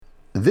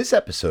This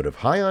episode of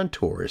High on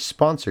Tour is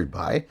sponsored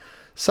by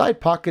Side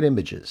Pocket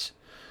Images.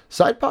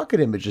 Side Pocket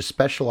Images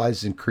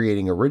specializes in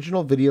creating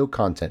original video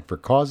content for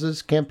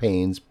causes,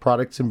 campaigns,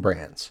 products, and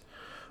brands.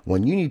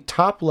 When you need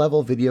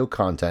top-level video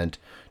content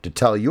to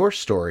tell your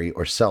story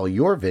or sell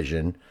your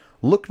vision,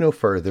 look no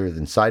further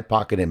than Side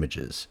Pocket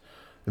Images.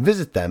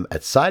 Visit them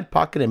at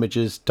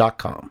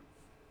sidepocketimages.com.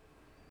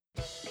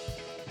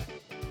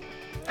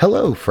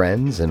 Hello,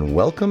 friends, and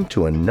welcome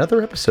to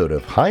another episode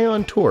of High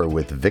on Tour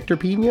with Victor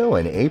Pino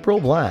and April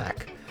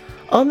Black.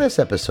 On this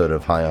episode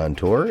of High on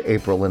Tour,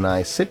 April and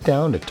I sit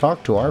down to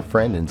talk to our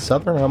friend in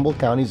southern Humboldt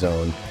County's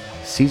own,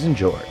 Season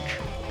George.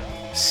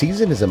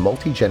 Season is a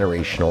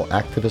multi-generational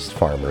activist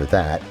farmer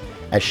that,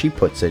 as she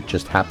puts it,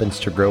 just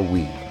happens to grow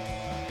weed.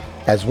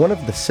 As one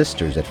of the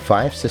sisters at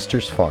Five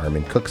Sisters Farm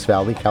in Cooks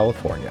Valley,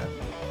 California,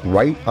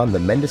 right on the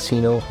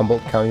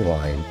Mendocino-Humboldt County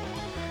line,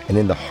 and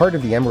in the heart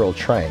of the Emerald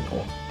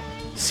Triangle,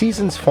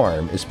 Season's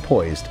farm is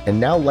poised and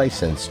now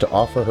licensed to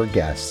offer her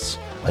guests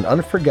an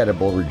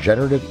unforgettable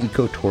regenerative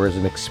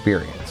ecotourism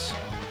experience.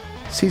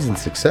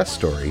 Season's success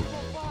story,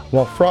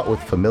 while fraught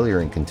with familiar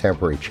and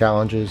contemporary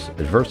challenges,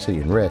 adversity,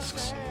 and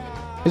risks,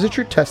 is a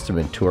true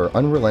testament to her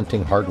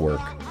unrelenting hard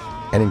work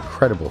and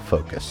incredible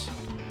focus.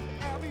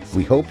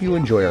 We hope you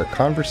enjoy our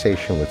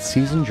conversation with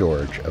Season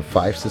George of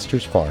Five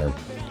Sisters Farm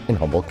in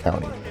Humboldt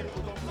County.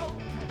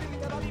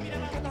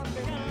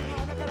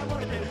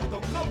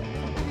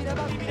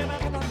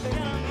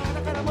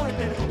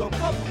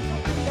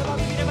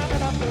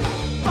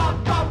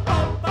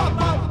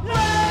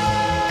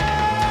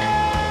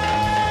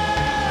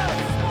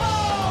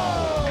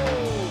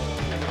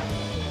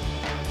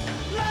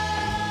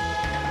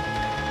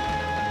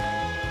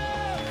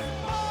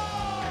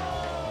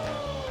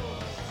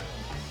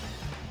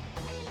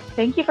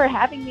 Thank you for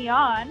having me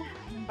on,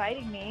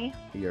 inviting me.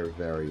 You're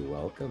very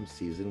welcome,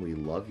 Season. We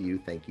love you.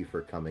 Thank you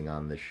for coming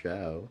on the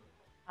show.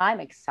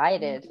 I'm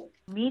excited.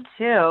 Me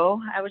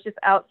too. I was just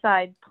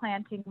outside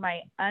planting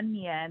my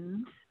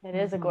onions. It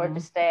is a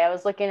gorgeous day. I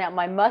was looking at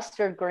my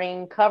mustard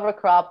green cover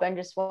crop and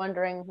just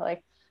wondering,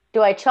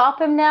 do I chop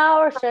him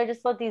now or should I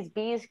just let these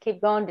bees keep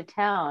going to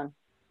town?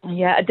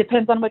 Yeah, it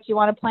depends on what you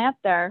want to plant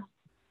there.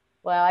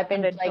 Well, I've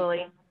been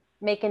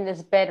making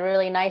this bed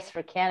really nice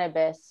for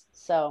cannabis,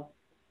 so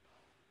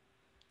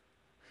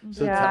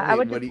yeah, I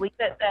would just leave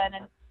it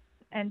then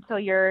until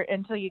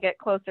you get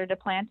closer to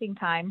planting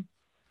time.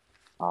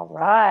 All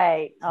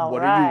right.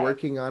 What are you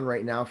working on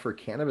right now for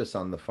cannabis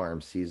on the farm,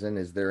 Season?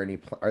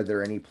 Are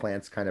there any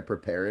plants kind of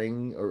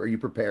preparing, or are you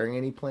preparing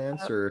any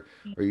plants, or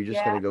are you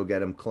just going to go get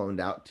them cloned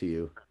out to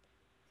you?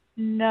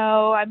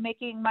 No, I'm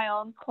making my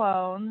own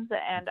clones,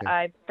 and okay.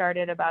 I've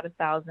started about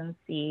 1,000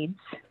 seeds.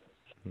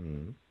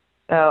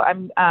 So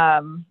I'm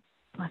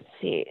let's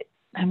see.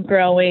 I'm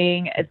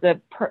growing, it's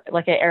an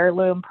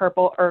heirloom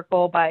purple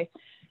Urkel by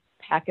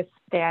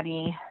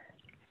Pakistani.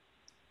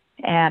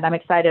 And I'm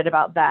excited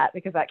about that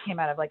because that came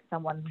out of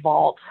someone's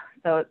vault.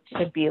 So it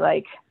should be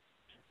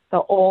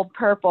the old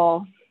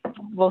purple.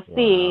 We'll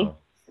see. Wow.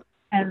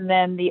 And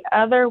then the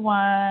other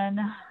one,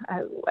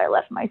 I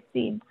left my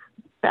seed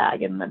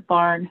bag in the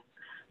barn.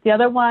 The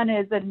other one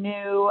is a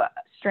new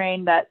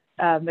strain that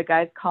the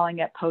guy's calling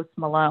it Post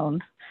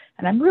Malone.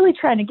 And I'm really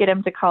trying to get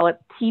him to call it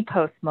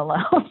T-Post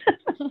Malone.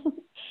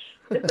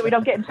 So we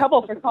don't get in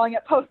trouble for calling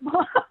it Post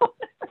Malone.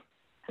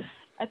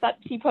 I thought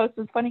T-Post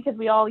was funny because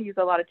we all use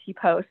a lot of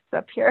T-Posts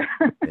up here.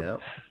 Yeah.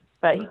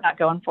 But he's not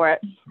going for it.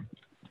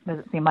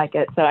 Doesn't seem like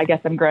it. So I guess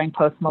I'm growing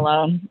Post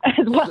Malone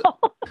as well.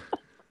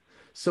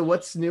 So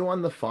what's new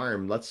on the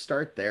farm? Let's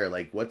start there.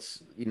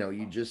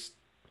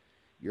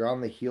 You're on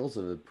the heels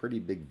of a pretty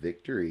big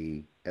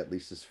victory, at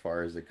least as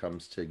far as it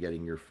comes to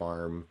getting your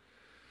farm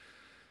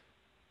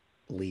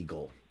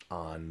legal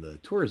on the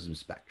tourism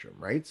spectrum,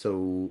 right?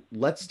 So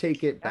let's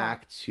take it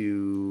back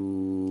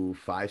to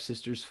Five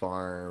Sisters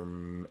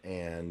Farm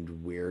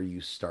and where you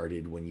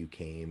started when you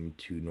came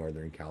to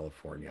Northern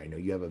California. I know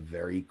you have a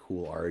very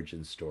cool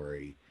origin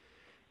story,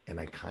 and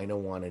I kind of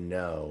want to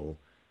know.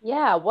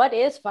 Yeah, what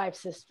is Five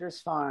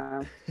Sisters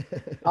Farm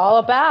all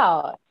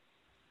about?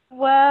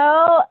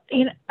 Well,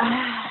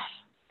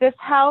 this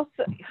house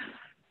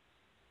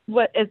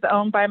is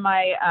owned by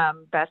my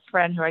best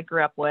friend who I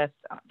grew up with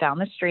down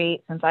the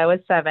street since I was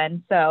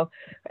 7. So,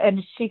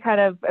 and she kind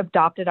of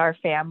adopted our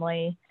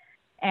family,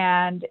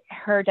 and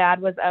her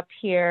dad was up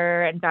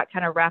here and got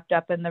kind of wrapped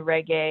up in the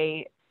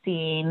reggae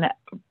scene,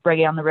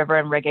 Reggae on the River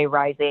and Reggae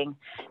Rising,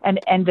 and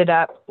ended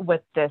up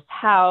with this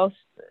house,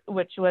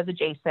 which was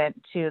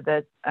adjacent to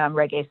the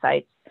reggae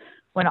sites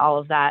when all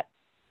of that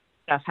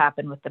stuff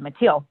happened with the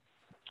Mateel.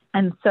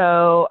 And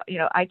so,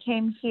 I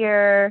came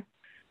here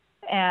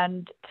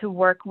and to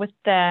work with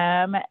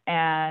them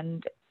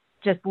and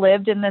just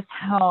lived in this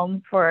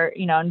home for,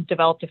 and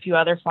developed a few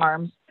other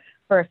farms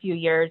for a few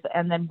years.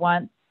 And then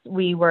once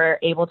we were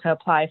able to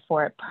apply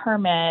for a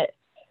permit,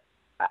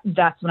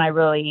 that's when I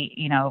really,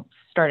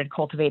 started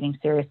cultivating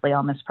seriously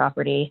on this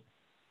property.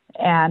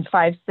 And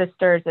Five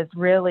Sisters is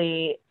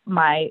really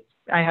my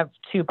I have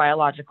two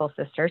biological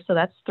sisters, so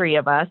that's three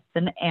of us.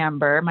 Then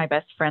Amber, my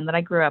best friend that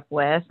I grew up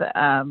with,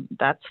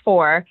 that's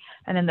four.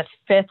 And then the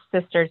fifth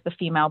sister is the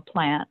female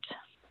plant.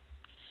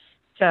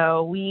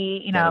 So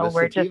we, Cannabis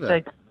we're just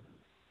sativa.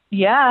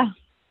 yeah.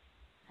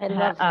 I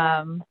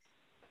love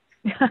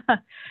that.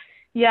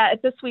 Yeah,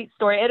 it's a sweet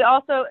story. It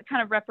also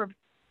kind of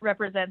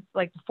represents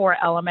like the four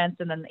elements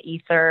and then the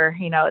ether,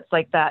 it's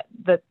like that,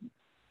 the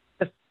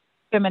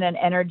feminine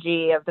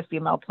energy of the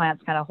female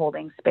plants kind of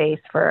holding space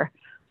for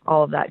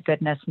all of that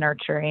goodness,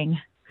 nurturing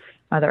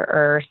Mother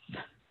Earth.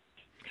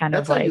 Kind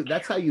That's of how you like,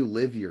 that's how you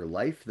live your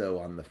life though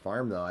on the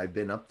farm though. I've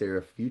been up there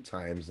a few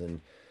times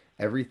and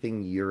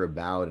everything you're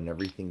about and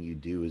everything you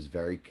do is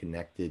very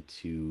connected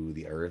to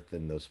the earth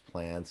and those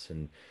plants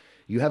and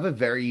you have a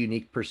very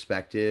unique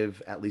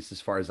perspective, at least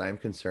as far as I'm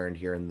concerned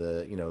here in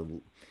the,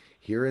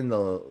 here in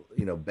the,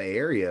 Bay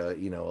Area,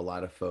 a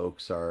lot of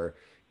folks are,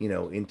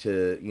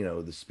 into,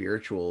 the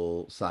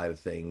spiritual side of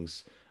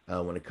things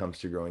when it comes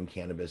to growing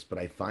cannabis. But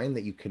I find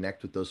that you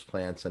connect with those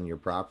plants on your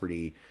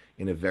property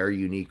in a very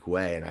unique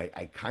way. And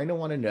I kind of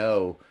want to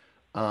know,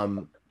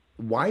 um,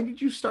 why did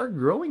you start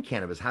growing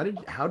cannabis? How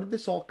did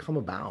this all come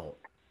about?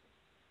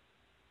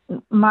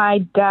 my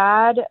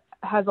dad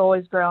has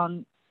always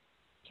grown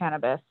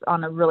cannabis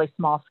on a really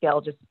small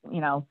scale, just,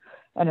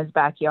 in his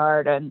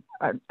backyard and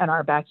in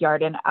our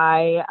backyard. And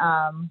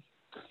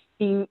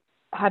he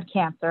had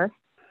cancer.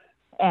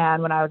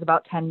 And when I was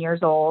about 10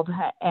 years old,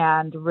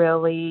 and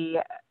really,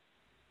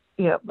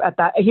 at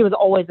that, he was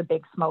always a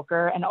big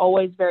smoker and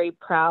always very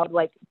proud,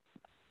 like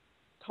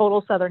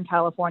total Southern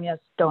California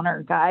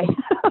stoner guy.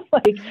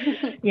 Like,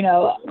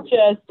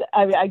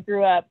 I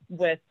grew up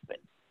with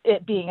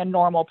it being a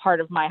normal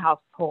part of my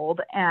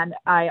household. And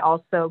I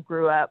also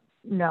grew up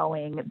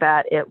knowing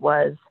that it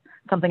was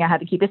something I had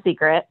to keep a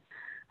secret.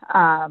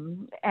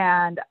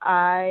 And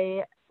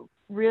I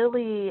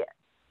really,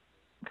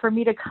 for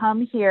me to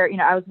come here,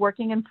 I was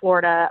working in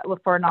Florida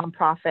for a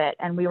nonprofit,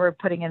 and we were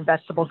putting in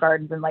vegetable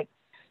gardens and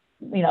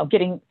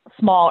getting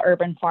small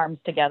urban farms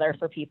together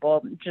for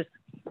people, just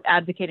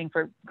advocating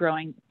for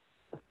growing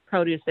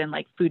produce in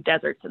like food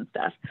deserts and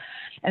stuff.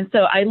 And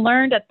so I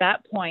learned at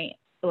that point,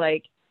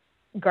 like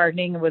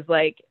gardening was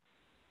like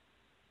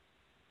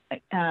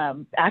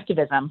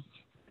activism.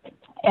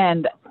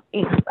 And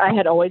I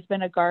had always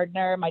been a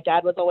gardener. My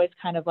dad was always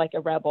kind of like a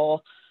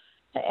rebel.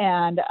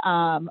 And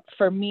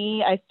for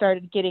me, I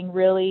started getting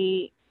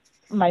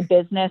my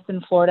business in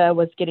Florida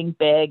was getting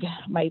big,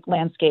 my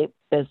landscape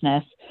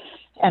business.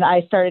 And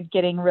I started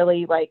getting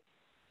really like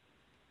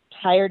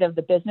tired of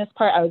the business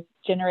part. I was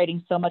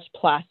generating so much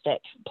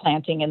plastic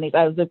planting in these.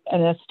 I was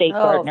an estate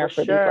gardener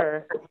for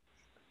sure. these.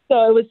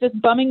 So it was just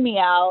bumming me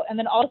out. And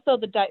then also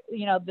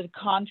the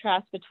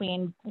contrast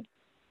between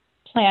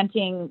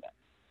planting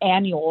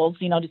annuals,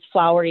 just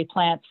flowery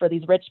plants for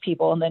these rich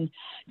people, and then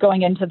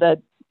going into the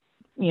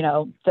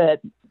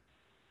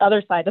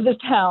other side of the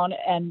town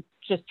and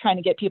just trying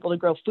to get people to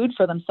grow food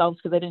for themselves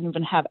because they didn't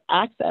even have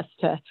access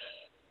to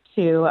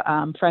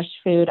fresh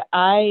food.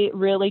 I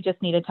really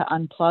just needed to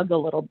unplug a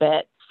little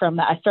bit from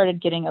that. I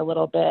started getting a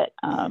little bit,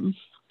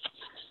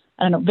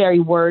 very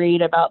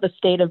worried about the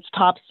state of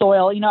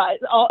topsoil.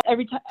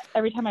 Every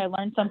time I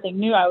learned something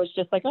new, I was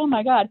just like, oh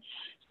my God.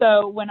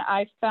 So when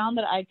I found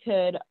that I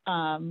could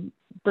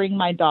bring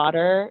my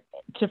daughter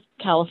to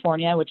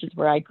California, which is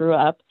where I grew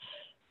up,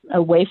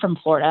 away from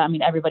Florida. I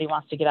mean, everybody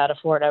wants to get out of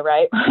Florida,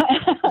 right?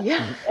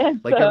 Yeah.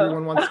 Like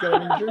everyone wants to go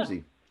to New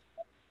Jersey.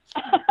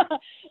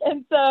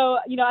 And so,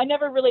 I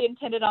never really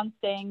intended on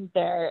staying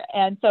there.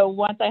 And so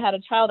once I had a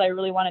child, I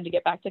really wanted to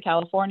get back to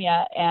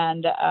California.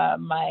 And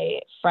my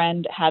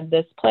friend had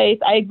this place.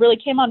 I really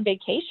came on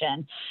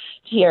vacation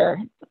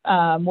here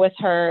with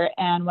her.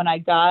 And when I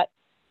got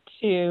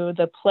to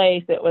the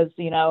place, it was,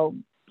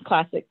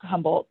 classic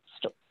Humboldt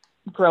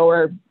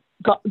grower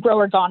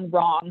gone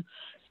wrong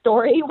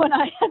story when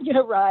I had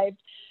arrived.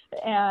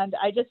 And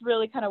I just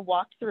really kind of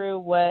walked through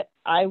what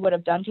I would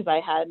have done because I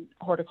had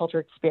horticulture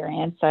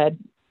experience. I had,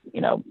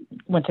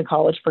 went to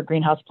college for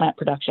greenhouse plant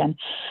production.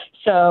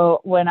 So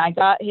when I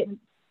got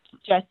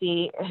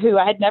Jesse, who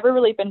I had never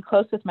really been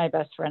close with my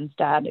best friend's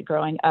dad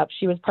growing up,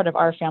 she was part of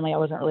our family. I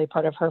wasn't really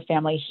part of her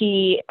family.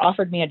 He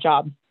offered me a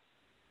job.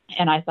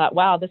 And I thought,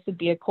 wow, this would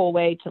be a cool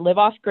way to live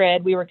off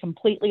grid. We were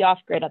completely off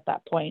grid at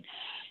that point.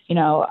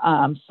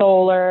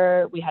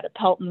 Solar, we had a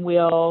Pelton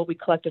wheel. We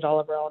collected all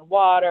of our own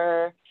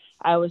water.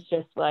 I was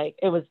just like,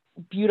 it was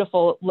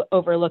beautiful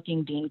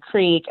overlooking Dean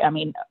Creek. I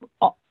mean,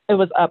 it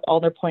was up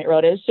Alder Point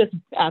Road. It was just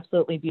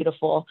absolutely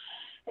beautiful.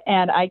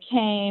 And I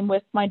came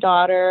with my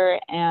daughter,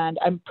 and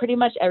pretty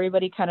much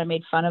everybody kind of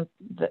made fun of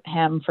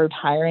him for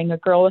hiring a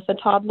girl with a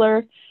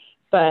toddler.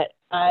 But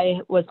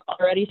I was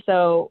already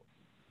so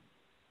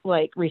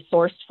like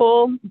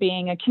resourceful,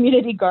 being a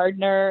community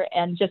gardener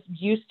and just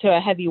used to a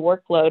heavy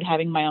workload,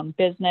 having my own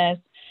business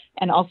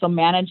and also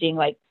managing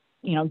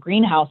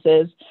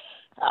greenhouses.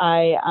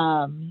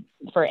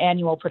 For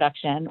annual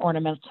production,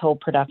 ornamental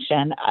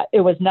production,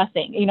 it was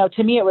nothing,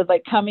 to me, it was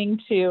like coming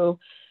to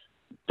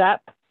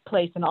that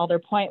place in Alder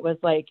Point was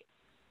like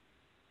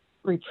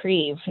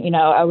reprieve.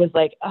 I was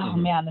like, oh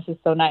man, this is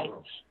so nice.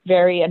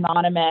 Very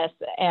anonymous.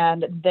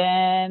 And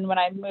then when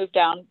I moved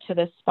down to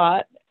this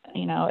spot,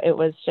 it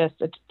was just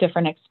a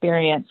different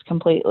experience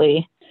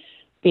completely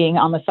being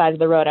on the side of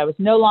the road. I was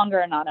no longer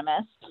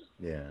anonymous.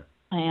 Yeah.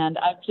 And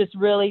I've just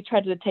really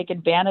tried to take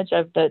advantage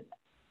of the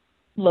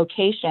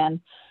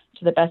location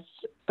to the best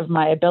of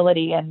my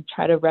ability and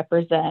try to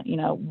represent,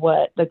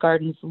 what the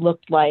gardens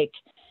looked like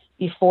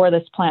before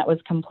this plant was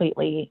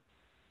completely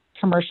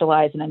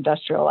commercialized and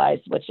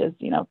industrialized, which is,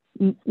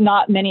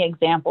 not many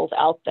examples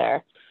out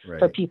there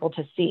for people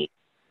to see.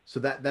 So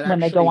that when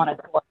actually, they go on a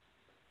tour.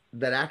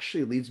 That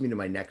actually leads me to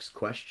my next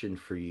question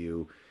for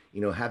you.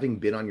 Having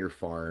been on your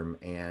farm,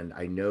 and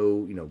I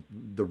know,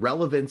 the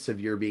relevance of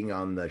your being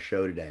on the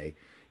show today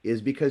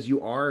is because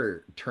you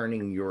are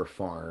turning your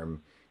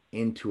farm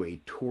into a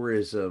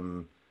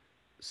tourism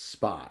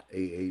spot,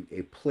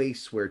 a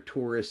place where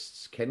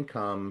tourists can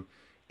come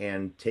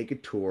and take a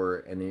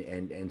tour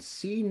and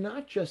see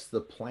not just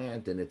the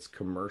plant and its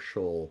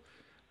commercial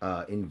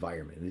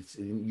environment.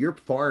 Your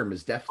farm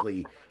is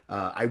definitely.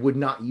 I would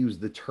not use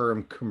the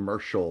term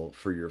commercial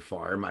for your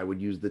farm. I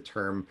would use the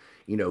term,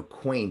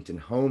 quaint and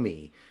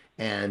homey.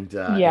 And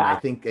I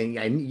think,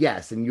 and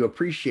yes, and you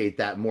appreciate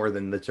that more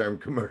than the term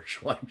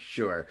commercial, I'm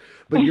sure.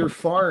 But your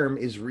farm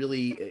is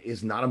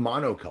not a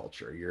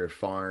monoculture. Your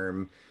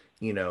farm,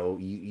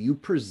 you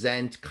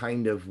present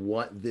kind of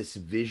what this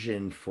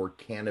vision for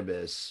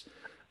cannabis,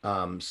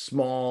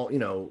 small,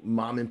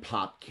 mom and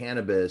pop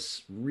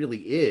cannabis really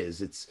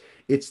is.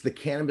 It's the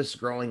cannabis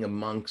growing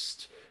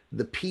amongst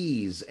the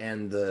peas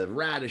and the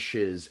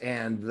radishes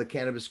and the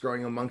cannabis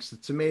growing amongst the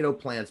tomato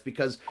plants,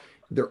 because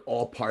they're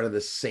all part of the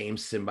same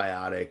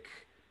symbiotic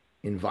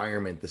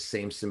environment, the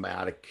same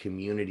symbiotic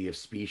community of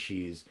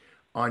species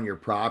on your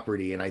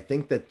property. And I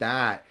think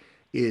that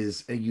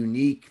is a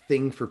unique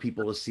thing for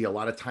people to see. A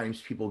lot of times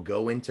people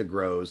go into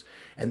grows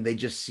and they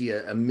just see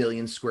a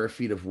million square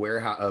feet of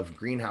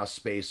greenhouse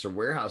space or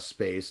warehouse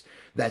space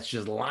that's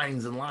just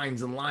lines and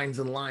lines and lines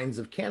and lines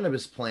of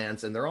cannabis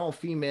plants, and they're all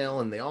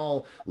female and they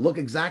all look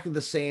exactly the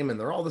same and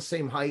they're all the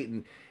same height,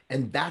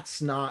 and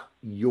that's not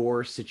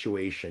your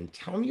situation.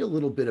 Tell me a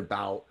little bit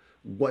about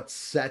what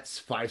sets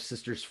Five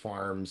Sisters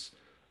Farms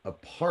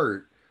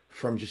apart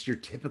from just your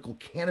typical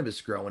cannabis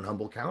grow in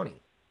Humboldt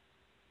County.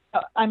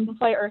 I'm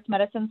Fly Earth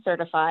Medicine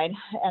certified,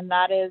 and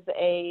that is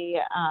a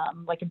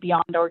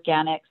Beyond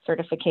Organic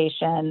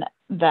certification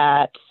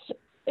that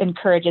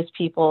encourages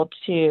people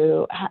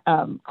to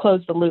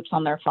close the loops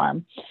on their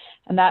farm.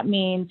 And that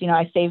means,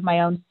 I save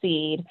my own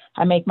seed,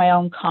 I make my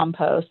own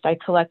compost, I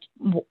collect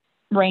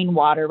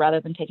rainwater rather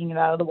than taking it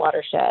out of the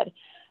watershed.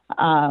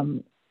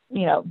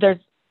 There's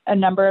a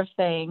number of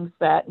things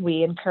that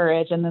we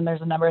encourage, and then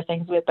there's a number of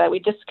things that we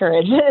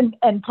discourage.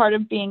 And part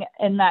of being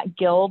in that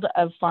guild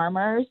of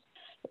farmers,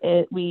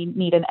 we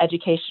need an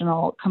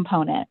educational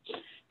component.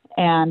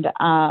 And,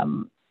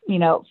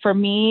 for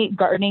me,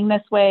 gardening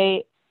this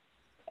way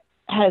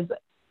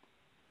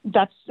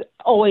that's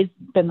always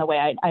been the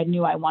way I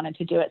knew I wanted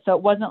to do it. So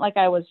it wasn't like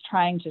I was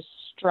trying to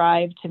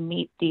strive to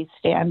meet these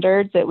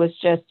standards. It was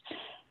just,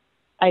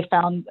 I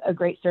found a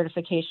great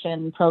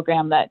certification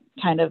program that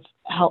kind of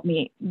helped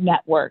me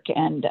network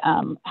and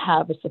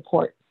have a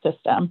support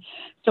system.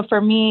 So for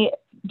me,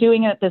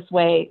 doing it this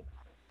way,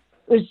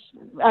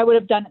 I would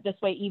have done it this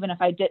way even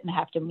if I didn't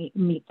have to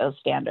meet those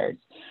standards.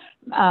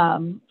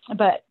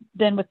 But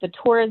then with the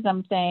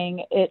tourism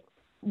thing,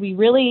 we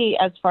really,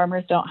 as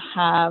farmers, don't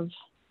have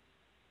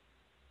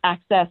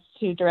access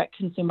to direct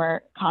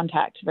consumer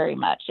contact very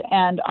much.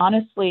 And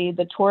honestly,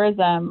 the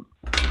tourism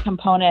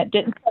component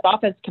didn't start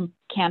off as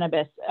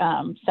cannabis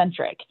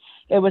centric.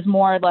 It was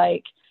more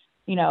like,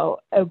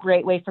 a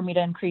great way for me to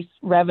increase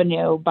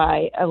revenue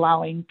by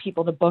allowing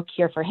people to book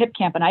here for hip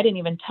camp. And I didn't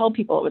even tell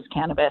people it was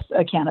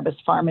a cannabis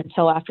farm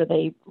until after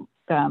they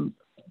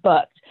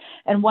booked.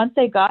 And once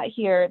they got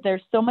here,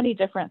 there's so many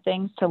different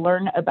things to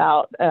learn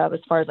about as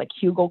far as like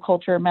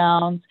hugelkultur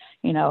mounds,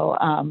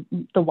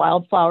 the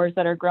wildflowers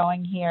that are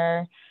growing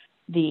here,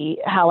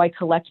 how I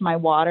collect my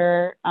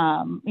water.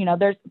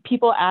 There's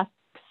people ask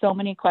so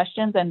many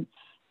questions, and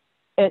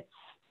it's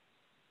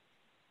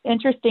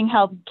interesting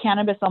how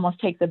cannabis almost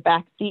takes a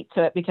back seat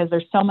to it because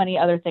there's so many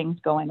other things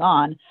going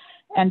on.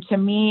 And to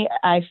me,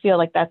 I feel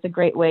like that's a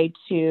great way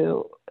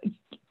to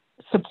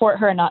support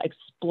her and not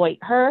exploit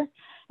her,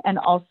 and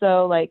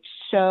also like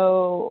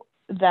show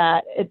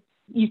that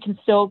you can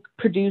still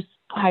produce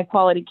high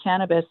quality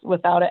cannabis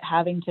without it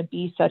having to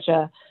be such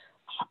a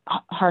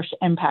harsh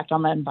impact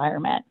on the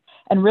environment.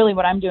 And really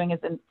what I'm doing is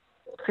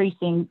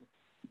increasing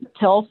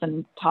tilth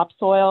and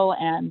topsoil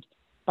and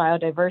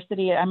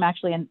biodiversity. I'm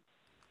actually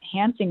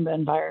enhancing the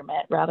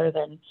environment rather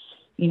than,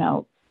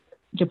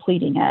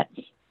 depleting it.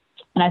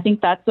 And I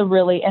think that's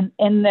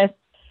in this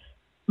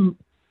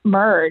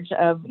merge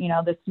of,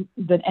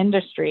 the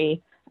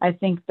industry, I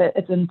think that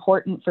it's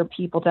important for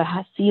people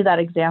to see that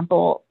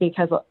example,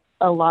 because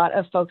a lot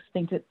of folks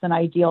think it's an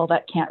ideal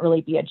that can't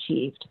really be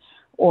achieved,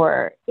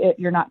 or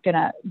you're not going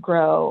to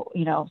grow,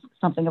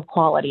 something of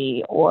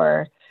quality,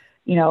 or,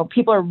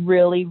 people are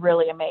really,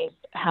 really amazed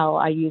how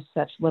I use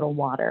such little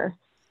water,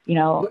 you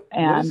know, What does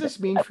and this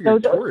mean for your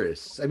those,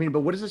 tourists? I mean,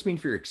 but what does this mean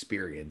for your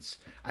experience?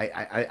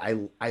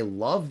 I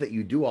love that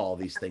you do all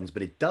these things,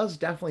 but it does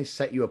definitely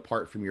set you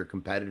apart from your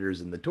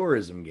competitors in the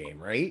tourism game,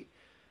 right?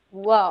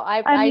 Well,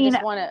 I mean,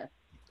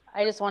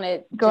 I just want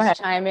to go just ahead.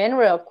 chime in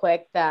real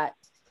quick that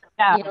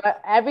Yeah.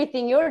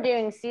 everything you're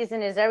doing,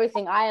 season, is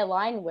everything I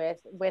align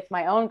with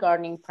my own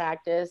gardening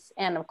practice,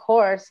 and of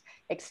course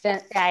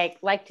extend I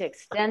like to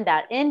extend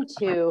that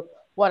into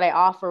what I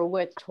offer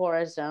with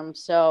tourism.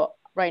 So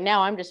right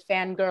now I'm just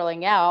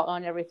fangirling out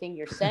on everything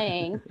you're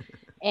saying,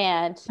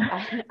 and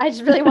I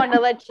just really wanted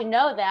to let you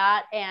know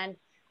that. And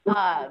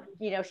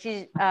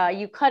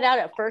you cut out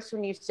at first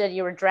when you said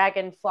you were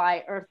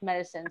dragonfly earth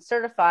medicine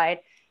certified,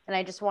 and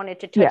I just wanted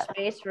to touch Yes.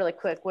 base really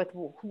quick with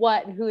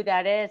what and who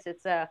that is.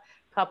 It's a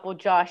couple,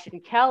 Josh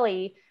and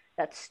Kelly,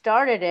 that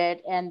started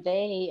it, and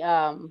they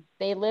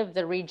live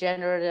the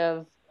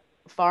regenerative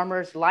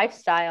farmers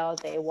lifestyle.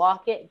 They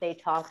walk it, they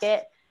talk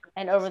it,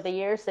 and over the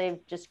years they've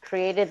just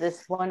created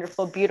this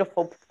wonderful,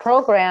 beautiful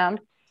program,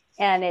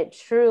 and it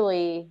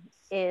truly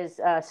is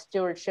a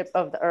stewardship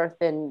of the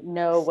earth in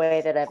no way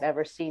that I've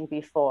ever seen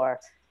before.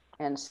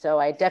 And so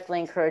I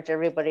definitely encourage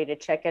everybody to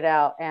check it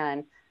out.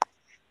 And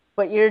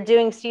what you're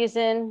doing,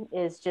 Susan,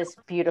 is just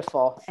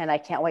beautiful, and I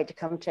can't wait to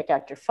come check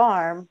out your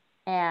farm.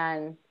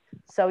 And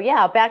so,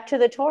 yeah, back to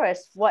the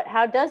tourists.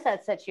 How does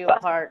that set you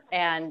apart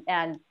and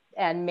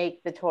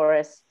make the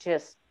tourists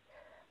just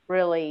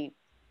really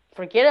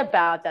forget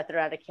about that they're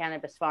at a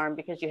cannabis farm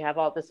because you have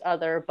all this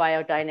other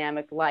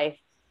biodynamic life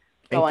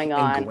going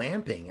And on?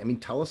 glamping. I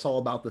mean, tell us all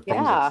about the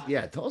things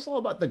Yeah. tell us all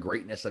about the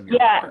greatness of your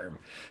Yeah. farm.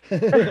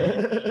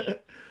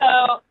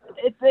 So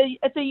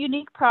it's a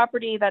unique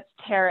property that's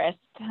terraced,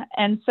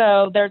 and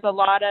so there's a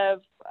lot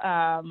of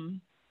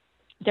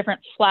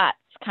different flats,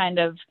 kind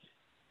of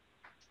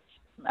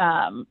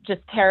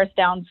just terraced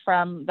down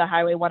from the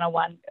Highway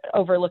 101,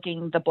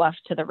 overlooking the bluff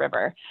to the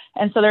river.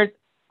 And so there's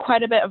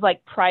quite a bit of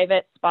like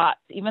private spots,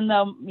 even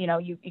though, you know,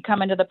 you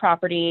come into the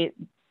property,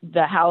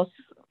 the house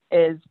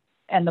is,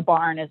 and the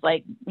barn is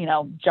like, you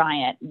know,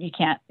 giant. You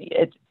can't,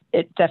 it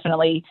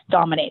definitely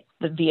dominates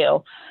the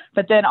view.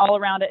 But then all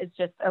around it is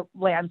just a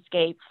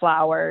landscape,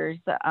 flowers,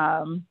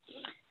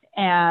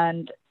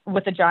 and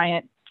with a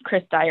giant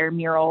Chris Dyer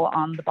mural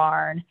on the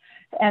barn.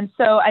 And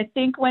so I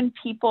think when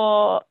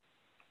people,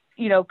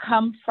 you know,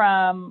 come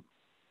from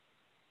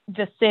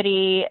the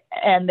city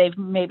and they've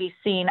maybe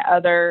seen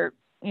other,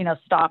 you know,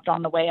 stopped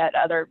on the way at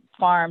other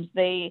farms,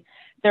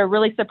 they're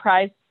really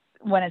surprised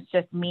when it's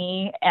just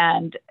me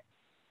and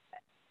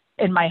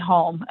in my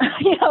home.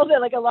 You know, that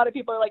like a lot of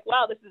people are like,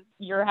 wow, this is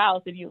your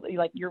house, and you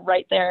like, you're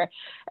right there.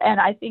 And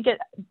I think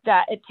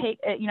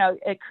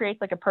it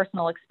creates like a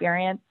personal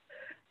experience.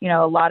 You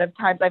know, a lot of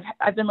times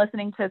I've been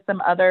listening to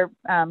some other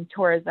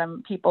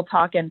tourism people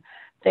talk, and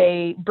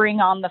they bring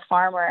on the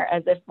farmer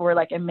as if we're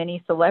like a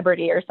mini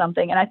celebrity or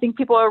something. And I think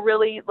people are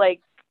really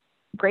like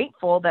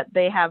grateful that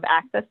they have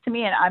access to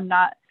me, and I'm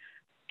not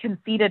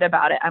conceited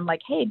about it. I'm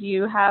like, hey, do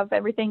you have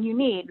everything you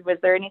need? Was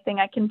there anything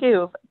I can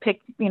do?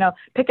 Pick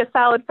a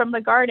salad from the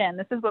garden.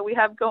 This is what we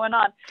have going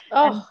on.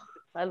 Oh, and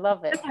I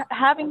love it.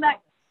 having that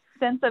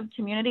sense of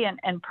community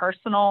and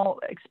personal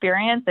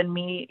experience, and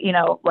me, you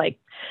know, like,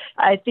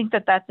 I think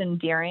that that's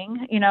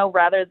endearing, you know,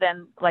 rather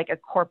than like a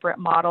corporate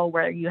model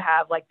where you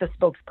have like the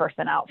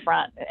spokesperson out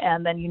front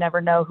and then you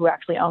never know who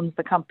actually owns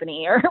the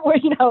company, or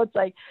you know, it's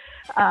like,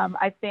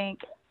 I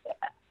think,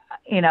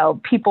 you know,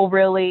 people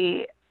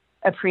really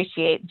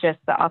appreciate just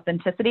the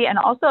authenticity. And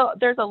also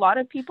there's a lot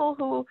of people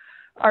who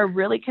are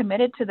really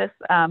committed to this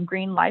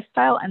green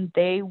lifestyle, and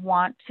they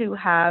want to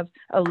have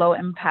a low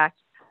impact.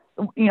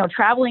 You know,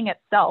 traveling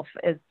itself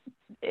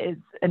is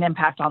an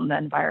impact on the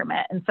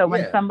environment. And so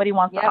when somebody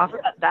wants to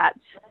offer that,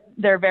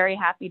 they're very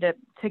happy to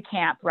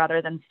camp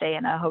rather than stay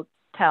in a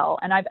hotel.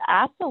 And I've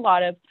asked a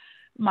lot of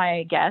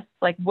my guests,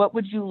 like, what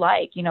would you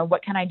like? You know,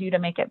 what can I do to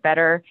make it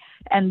better?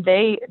 And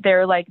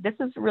they're like, this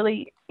is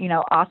really, you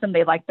know, awesome.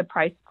 They like the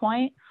price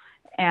point.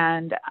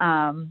 And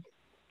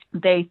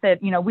they said,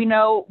 you know, we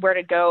know where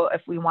to go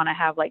if we want to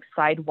have like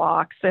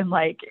sidewalks and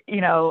like, you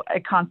know,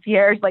 a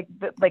concierge, like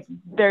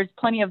there's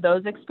plenty of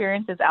those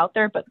experiences out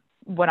there, but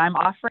what I'm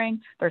offering,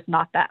 there's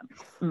not that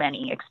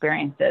many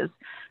experiences.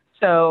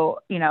 So,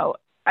 you know,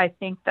 I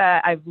think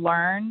that I've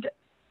learned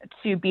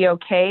to be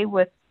okay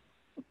with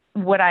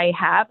what I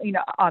have. You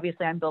know,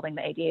 obviously I'm building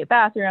the ADA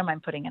bathroom,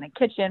 I'm putting in a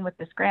kitchen with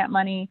this grant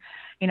money.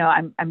 You know,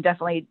 I'm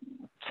definitely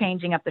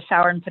changing up the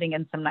shower and putting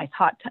in some nice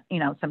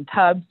some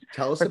tubs.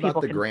 Tell us where about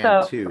people the can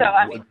grant soak. too. So,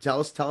 I mean, Tell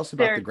us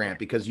about the grant,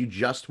 because you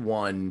just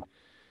won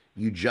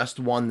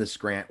this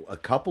grant a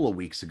couple of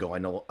weeks ago. I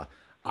know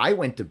I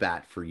went to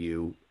bat for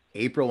you.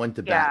 April went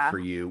to bat for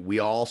you. We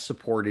all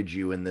supported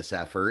you in this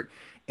effort.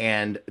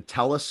 And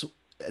tell us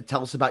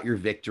about your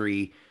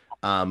victory.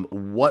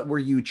 What were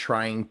you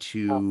trying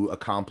to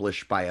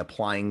accomplish by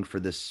applying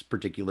for this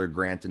particular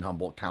grant in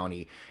Humboldt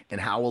County?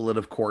 And how will it,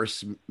 of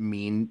course,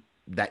 mean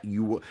that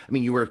you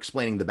were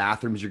explaining the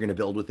bathrooms you're going to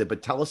build with it,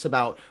 but tell us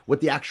about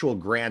what the actual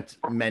grant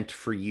meant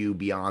for you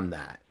beyond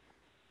that.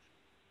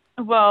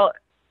 Well,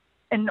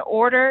 in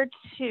order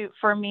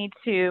for me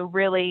to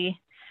really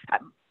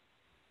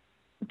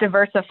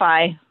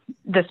diversify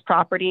this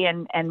property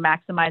and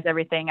maximize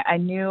everything, I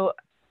knew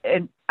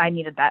I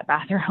needed that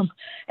bathroom.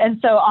 And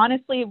so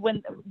honestly,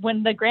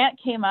 when the grant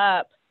came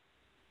up,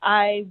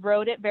 I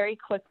wrote it very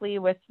quickly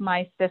with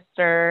my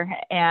sister,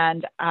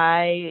 and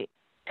I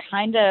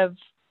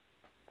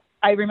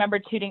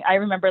remember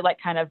like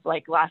kind of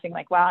like laughing,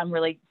 like, wow, I'm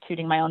really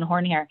tooting my own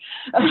horn here.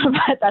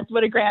 But that's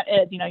what a grant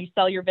is. You know, you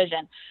sell your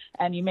vision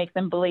and you make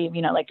them believe,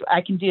 you know, like,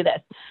 I can do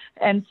this.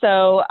 And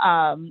so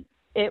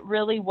it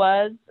really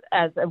was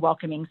as a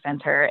welcoming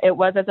center. It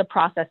was as a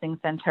processing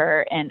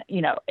center, and,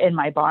 you know, in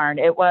my barn,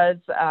 it was,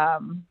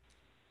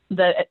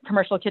 the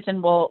commercial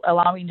kitchen will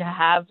allow me to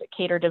have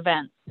catered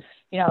events,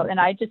 you know, and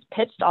I just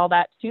pitched all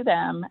that to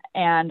them.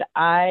 And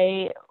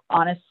I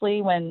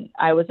honestly, when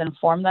I was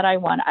informed that I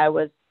won, I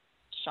was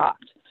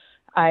shocked.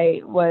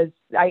 When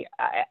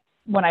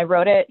I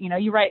wrote it, you know,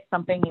 you write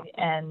something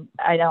and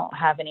I don't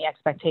have any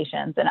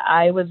expectations. And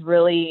I was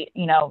really,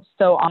 you know,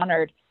 so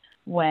honored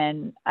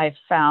when I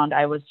found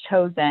I was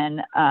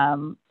chosen.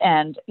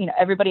 And, you know,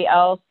 everybody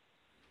else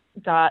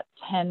got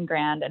 10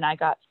 grand and I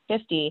got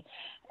 50.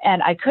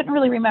 And I couldn't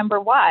really remember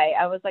why.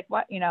 I was like,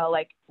 what, you know,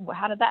 like,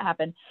 how did that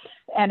happen?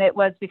 And it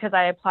was because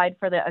I applied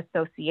for the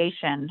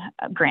association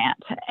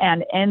grant.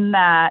 And in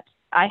that,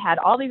 I had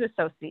all these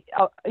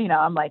you know,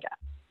 I'm like,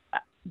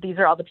 these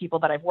are all the people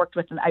that I've worked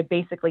with. And I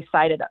basically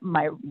cited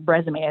my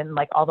resume and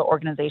like all the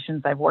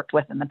organizations I've worked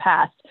with in the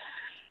past.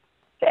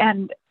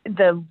 And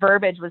the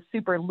verbiage was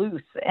super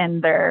loose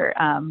in their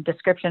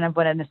description of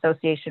what an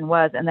association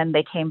was. And then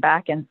they came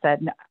back and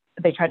said,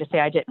 they tried to say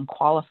I didn't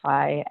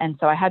qualify. And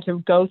so I had to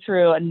go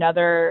through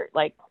another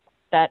like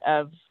set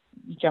of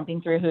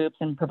jumping through hoops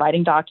and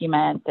providing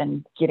documents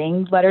and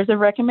getting letters of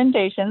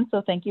recommendation.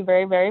 So thank you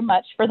very, very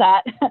much for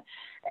that.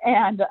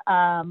 And,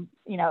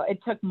 you know, it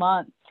took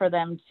months for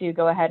them to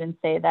go ahead and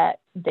say that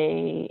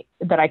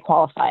I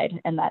qualified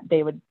and that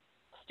they would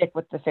stick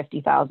with the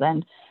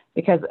 50,000,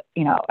 because,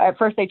 you know, at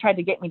first they tried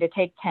to get me to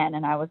take 10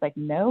 and I was like,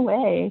 no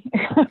way.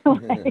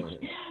 Don't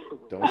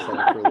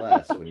settle for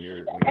less when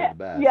you're the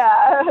best. Yeah.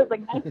 I was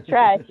like, nice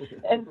try.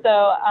 And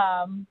so,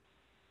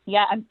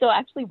 yeah, I'm still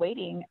actually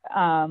waiting,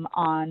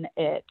 on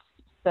it.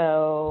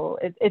 So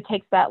it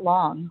takes that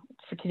long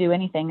to do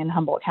anything in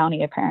Humboldt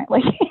County,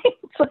 apparently.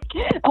 It's like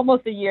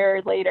almost a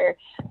year later,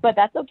 but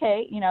that's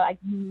okay. You know, I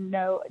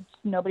know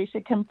nobody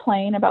should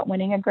complain about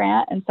winning a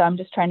grant. And so I'm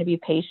just trying to be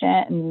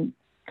patient and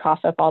cough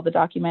up all the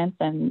documents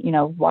and, you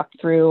know, walk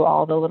through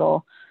all the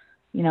little,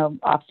 you know,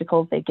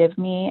 obstacles they give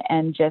me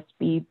and just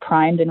be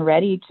primed and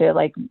ready to,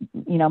 like,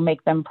 you know,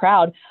 make them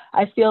proud.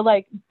 I feel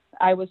like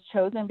I was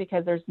chosen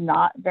because there's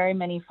not very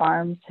many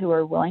farms who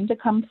are willing to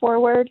come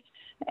forward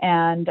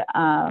and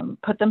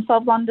put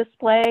themselves on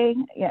display,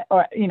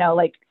 or, you know,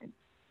 like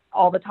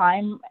all the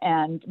time,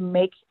 and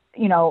make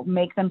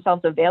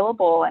themselves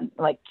available and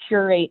like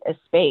curate a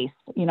space.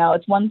 You know,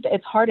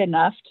 it's hard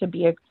enough to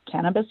be a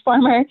cannabis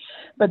farmer,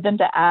 but then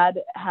to add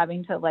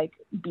having to like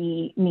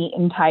be neat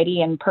and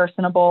tidy and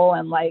personable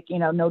and like, you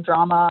know, no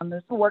drama on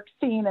this work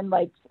scene and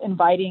like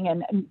inviting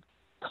and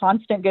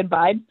constant good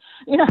vibes,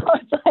 you know,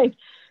 it's like,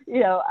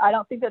 you know, I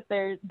don't think that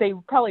they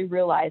probably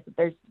realize that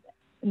there's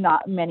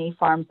not many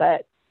farms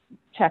that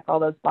check all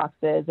those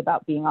boxes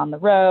about being on the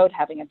road,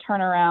 having a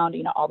turnaround,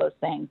 you know, all those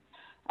things.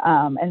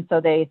 And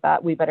so they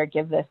thought we better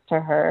give this to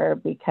her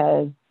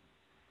because,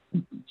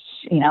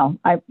 you know,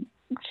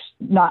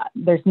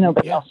 there's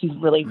nobody else who's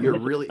really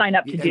sign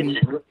up to do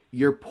this.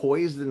 You're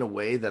poised in a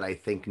way that I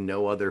think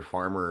no other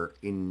farmer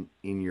in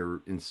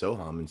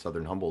Soham in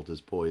Southern Humboldt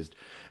is poised.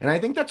 And I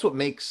think that's what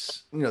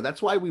makes, you know,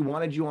 that's why we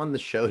wanted you on the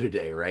show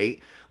today,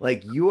 right?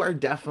 Like, you are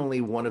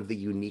definitely one of the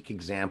unique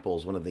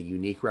examples, one of the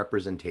unique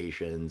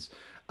representations.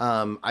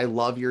 I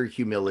love your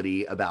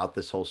humility about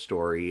this whole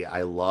story.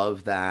 I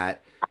love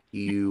that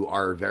you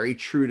are very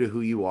true to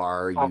who you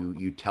are.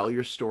 You tell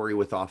your story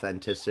with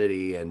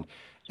authenticity, and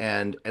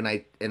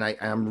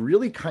I'm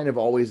really kind of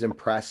always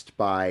impressed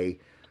by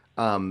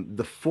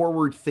the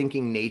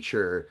forward-thinking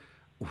nature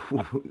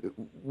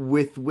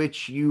with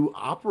which you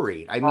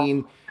operate. I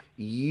mean,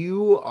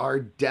 you are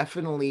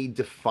definitely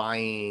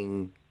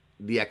defying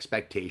the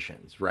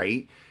expectations,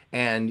 right?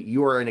 And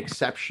you are an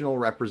exceptional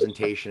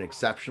representation,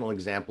 exceptional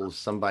example of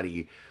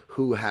somebody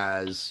who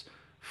has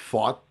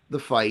fought the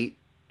fight,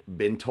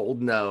 been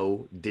told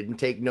no, didn't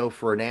take no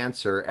for an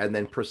answer, and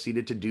then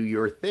proceeded to do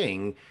your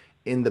thing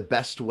in the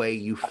best way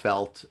you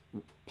felt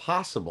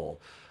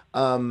possible.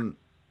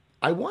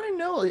 I want to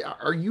know,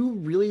 are you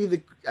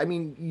really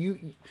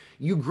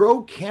you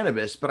grow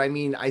cannabis, but I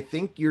mean, I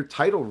think your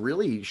title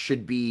really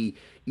should be,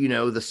 you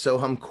know, the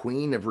Soham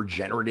Queen of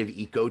Regenerative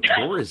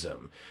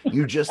Ecotourism.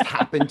 You just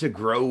happen to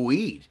grow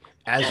weed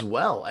as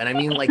well. And I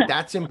mean, like,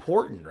 that's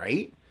important,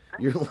 right?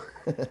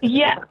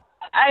 Yeah.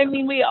 I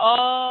mean,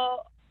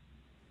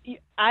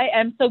 I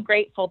am so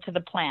grateful to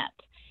the plant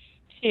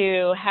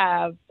to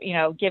have, you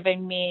know,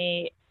 given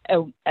me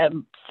a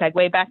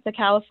segue back to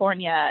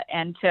California,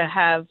 and to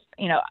have,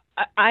 you know,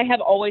 I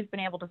have always been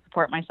able to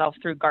support myself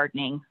through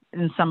gardening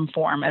in some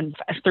form and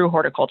through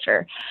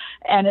horticulture.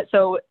 And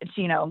so it's,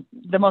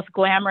 the most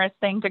glamorous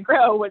thing to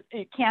grow was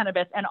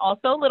cannabis, and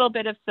also a little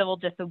bit of civil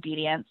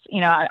disobedience.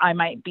 I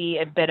might be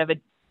a bit of a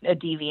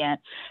deviant.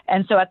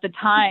 And so at the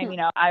time,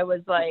 I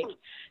was like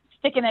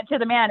sticking it to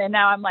the man. And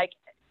now I'm like,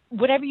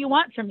 whatever you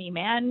want from me,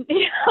 man.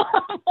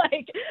 I'm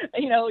like,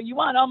 you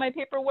want all my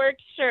paperwork?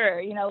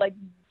 Sure. Like,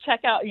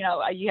 check out,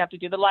 you have to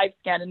do the live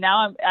scan. And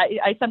now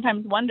I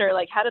sometimes wonder,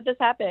 like, how did this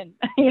happen?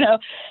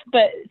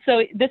 But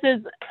so this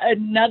is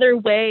another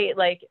way,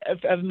 like,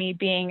 of me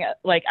being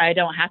like, I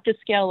don't have to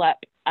scale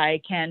up.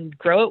 I can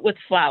grow it with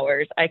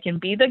flowers. I can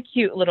be the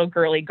cute little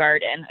girly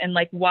garden and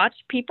like watch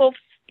people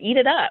eat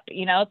it up.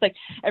 It's like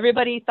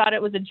everybody thought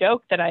it was a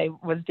joke that I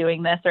was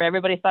doing this, or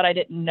everybody thought I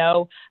didn't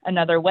know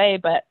another way.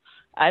 But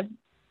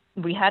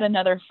we had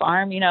another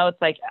farm,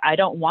 it's like, I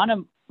don't want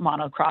to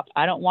monocrop.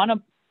 I don't want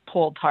to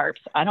pull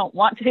tarps. I don't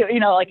want to,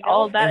 like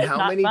all of that and is how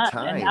not many fun.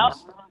 times? And now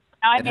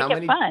I make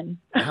it fun.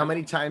 How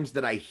many times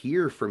did I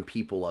hear from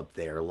people up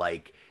there,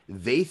 like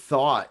they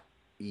thought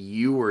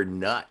you were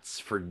nuts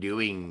for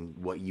doing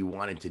what you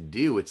wanted to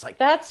do? It's like,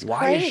 that's why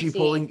crazy. is she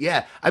pulling?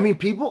 Yeah. I mean,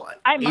 people,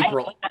 I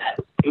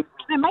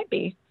might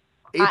be.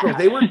 April,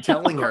 they were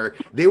telling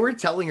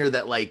her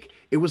that like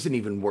it wasn't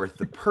even worth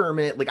the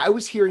permit. Like I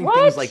was hearing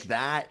things like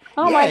that.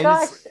 Oh my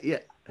gosh. Yeah.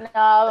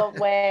 No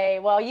way.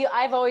 Well,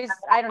 I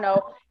don't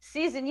know,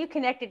 Season, you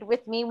connected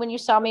with me when you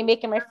saw me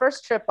making my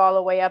first trip all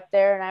the way up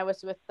there, and I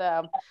was with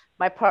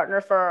my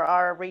partner for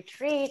our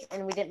retreat,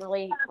 and we didn't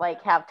really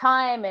like have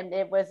time, and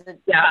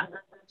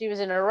she was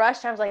in a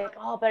rush. I was like,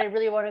 oh, but I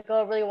really want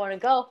to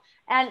go.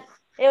 And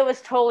it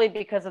was totally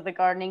because of the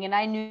gardening. And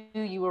I knew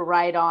you were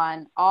right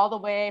on all the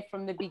way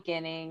from the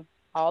beginning.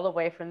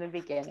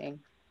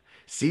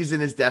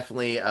 Season has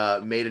definitely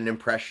made an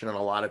impression on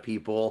a lot of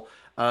people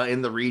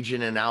in the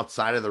region and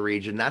outside of the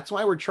region. That's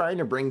why we're trying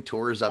to bring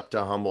tours up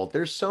to Humboldt.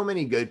 There's so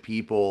many good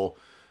people.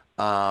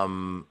 There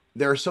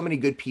are so many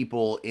good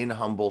people in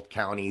Humboldt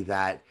County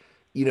that,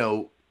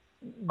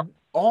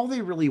 all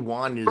they really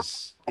want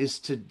is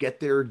to get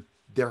their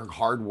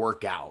hard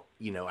work out,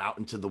 out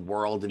into the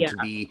world,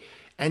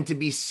 and to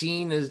be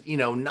seen as,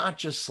 not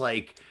just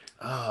like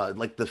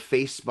the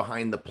face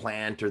behind the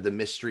plant or the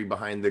mystery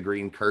behind the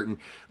green curtain.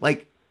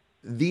 Like,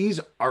 these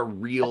are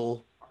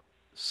real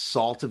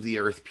salt of the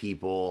earth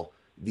people.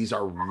 These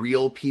are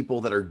real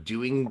people that are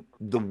doing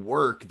the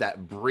work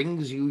that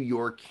brings you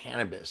your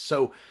cannabis.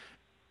 So,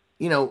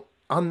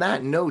 on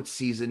that note,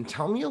 Season,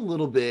 tell me a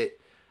little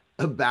bit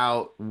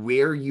about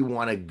where you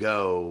want to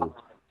go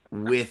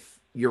with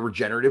your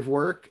regenerative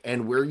work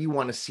and where you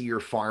want to see your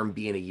farm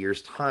be in a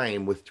year's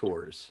time with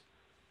tours.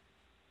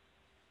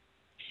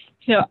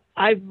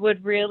 My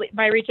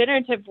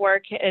regenerative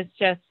work is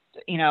just,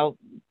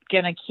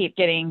 going to keep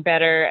getting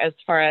better as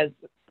far as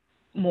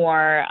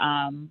more,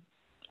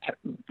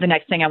 the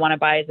next thing I want to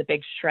buy is a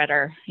big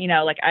shredder.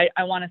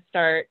 I want to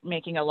start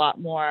making a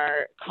lot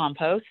more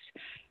compost,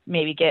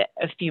 maybe get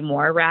a few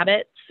more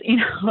rabbits,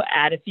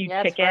 add a few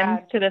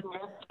chickens to the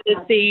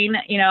scene,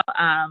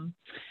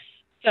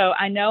 so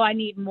I know I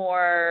need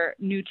more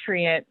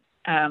nutrient,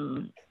 inputs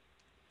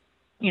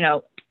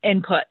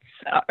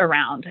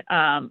around.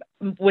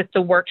 With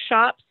the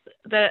workshops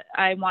that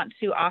I want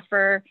to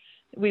offer,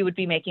 we would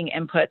be making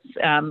inputs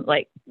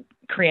like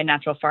Korean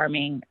natural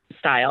farming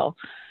style.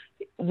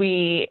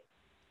 With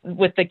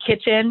the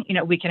kitchen,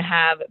 we can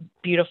have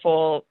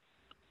beautiful,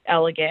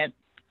 elegant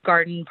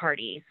garden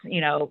parties,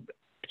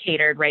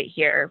 catered right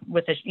here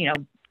with a,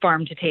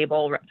 farm to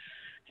table.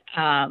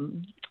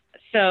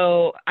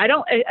 So I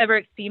don't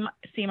ever see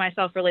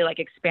myself really like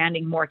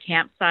expanding more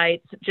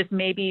campsites, just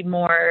maybe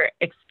more,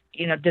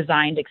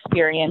 designed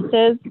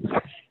experiences.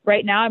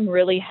 Right now, I'm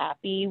really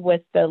happy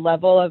with the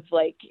level of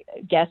like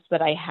guests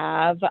that I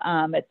have.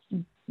 It's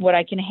what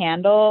I can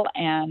handle,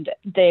 and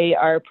they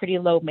are pretty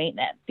low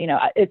maintenance.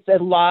 It's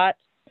a lot.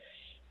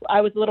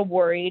 I was a little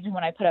worried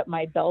when I put up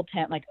my bell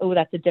tent, like, oh,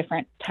 that's a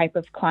different type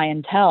of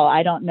clientele.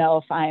 I don't know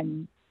if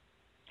I'm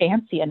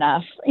fancy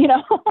enough.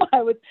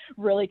 I was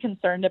really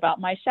concerned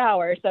about my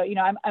shower. So,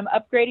 I'm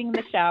upgrading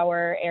the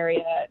shower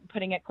area,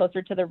 putting it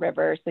closer to the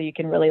river so you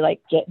can really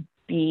like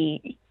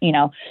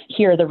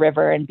hear the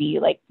river and be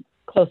like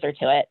closer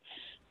to it.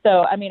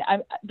 So,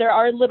 there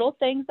are little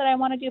things that I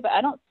want to do, but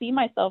I don't see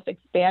myself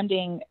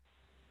expanding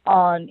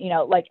on,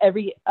 like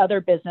every other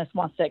business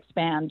wants to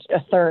expand a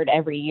third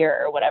every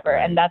year or whatever.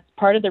 Right. And that's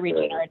part of the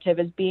regenerative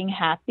is being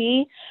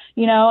happy,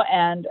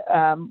 and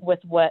with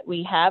what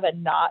we have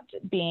and not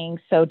being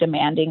so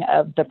demanding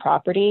of the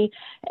property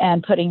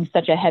and putting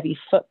such a heavy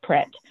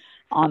footprint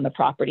on the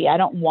property. I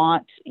don't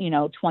want,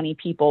 20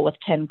 people with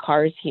 10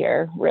 cars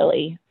here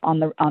really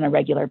on a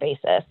regular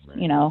basis,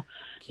 right.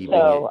 Keeping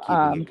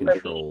it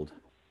controlled.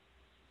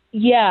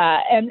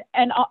 Yeah. And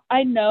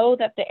I know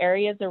that the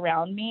areas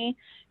around me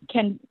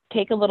can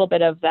take a little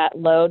bit of that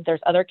load. There's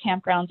other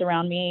campgrounds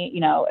around me.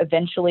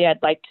 Eventually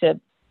I'd like to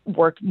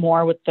work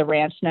more with the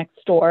ranch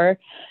next door.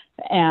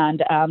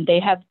 And they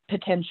have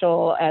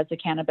potential as a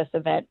cannabis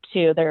event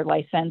too. They're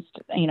licensed,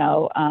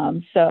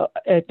 so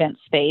event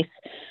space.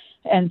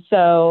 And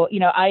so,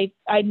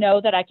 I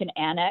know that I can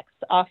annex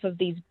off of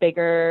these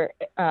bigger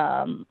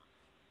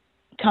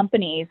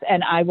companies,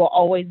 and I will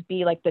always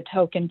be like the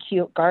token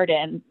cute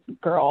garden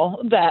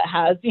girl that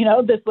has,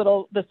 this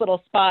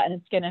little spot, and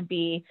it's going to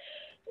be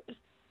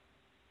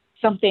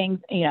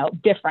something,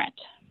 different.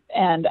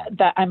 And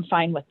that I'm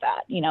fine with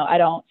that. I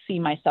don't see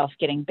myself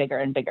getting bigger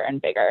and bigger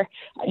and bigger.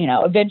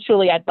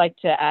 Eventually I'd like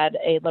to add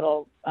a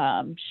little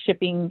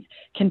shipping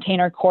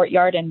container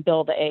courtyard and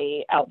build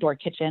a outdoor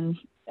kitchen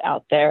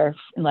out there,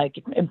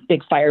 like a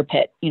big fire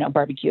pit,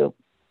 barbecue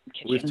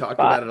kitchen. We've talked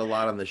spot. about it a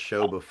lot on the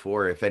show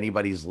before. If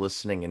anybody's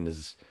listening and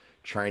is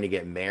trying to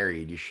get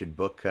married, you should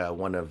book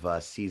one of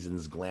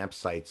Season's glamp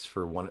sites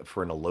for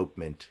an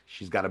elopement.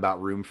 She's got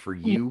about room for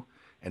you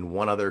and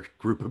one other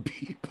group of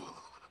people.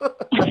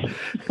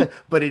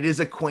 But it is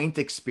a quaint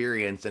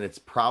experience, and it's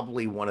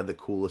probably one of the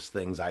coolest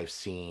things I've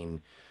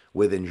seen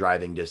within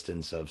driving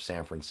distance of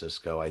San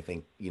Francisco. I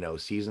think,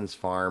 Season's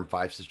Farm,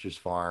 Five Sisters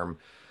Farm.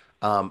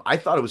 I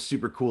thought it was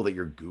super cool that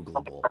you're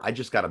Googleable. I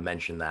just got to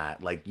mention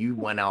that. Like, you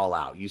went all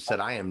out. You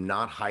said, I am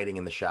not hiding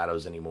in the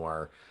shadows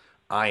anymore.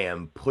 I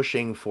am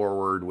pushing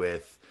forward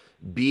with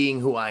being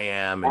who I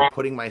am and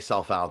putting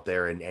myself out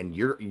there. And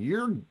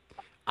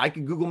I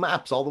could Google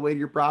Maps all the way to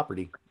your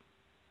property.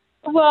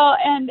 Well,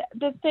 and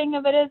the thing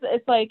of it is,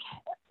 it's like,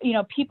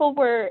 people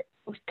were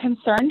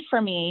concerned for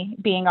me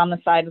being on the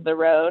side of the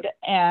road.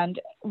 And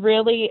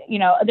really,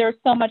 there's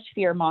so much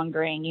fear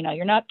mongering.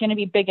 You're not going to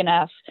be big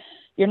enough.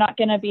 You're not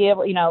going to be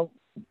able,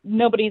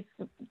 nobody's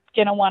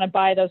going to want to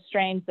buy those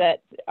strains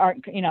that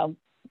aren't,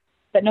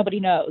 that nobody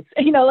knows.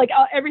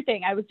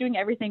 Everything. I was doing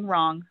everything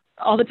wrong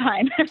all the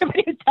time.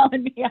 Everybody was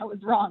telling me I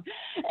was wrong.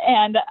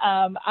 And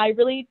I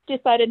really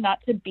decided not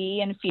to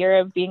be in fear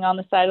of being on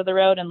the side of the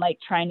road and like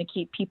trying to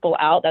keep people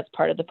out. That's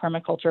part of the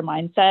permaculture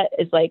mindset,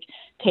 is like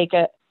take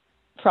a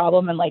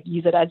problem and like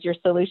use it as your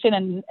solution.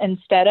 And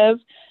instead of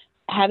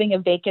having a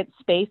vacant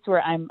space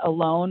where I'm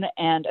alone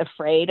and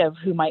afraid of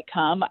who might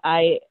come,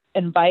 I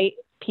invite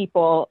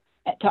people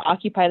to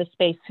occupy the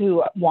space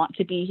who want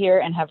to be here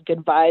and have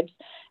good vibes.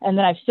 And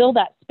then I fill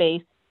that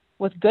space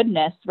with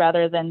goodness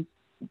rather than,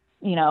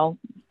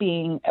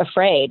 being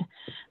afraid.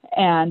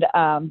 And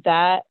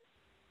that,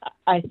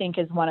 I think,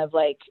 is one of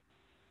like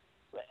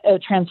a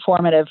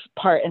transformative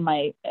part in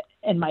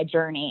my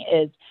journey,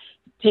 is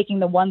taking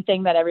the one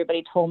thing that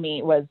everybody told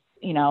me was,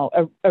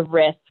 a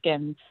risk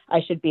and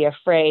I should be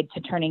afraid,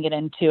 to turning it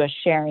into a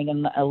sharing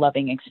and a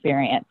loving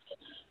experience.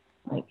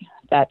 Like,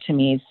 that to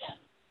me is,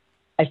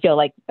 I feel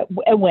like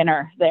a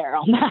winner there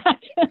on that.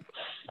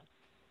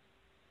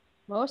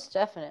 Most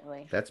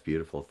definitely. That's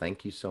beautiful.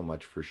 Thank you so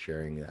much for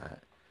sharing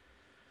that.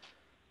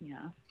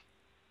 Yeah.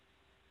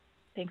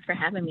 Thanks for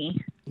having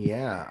me.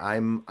 Yeah,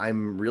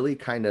 I'm really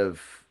kind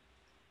of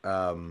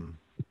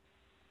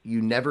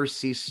you never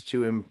cease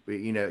to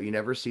you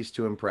never cease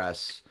to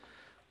impress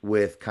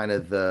with kind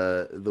of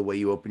the way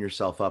you open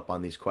yourself up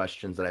on these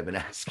questions that I've been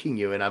asking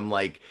you, and I'm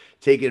like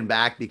taken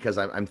back because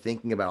I'm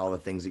thinking about all the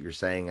things that you're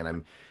saying,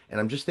 and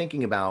I'm just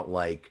thinking about,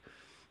 like,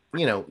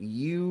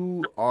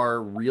 you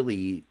are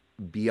really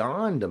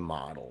beyond a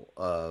model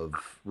of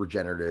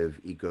regenerative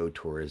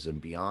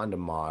ecotourism, beyond a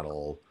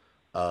model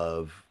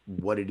of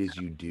what it is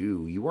you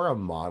do. You are a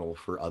model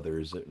for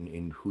others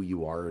in who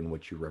you are and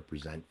what you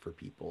represent for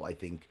people. I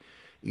think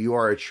you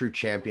are a true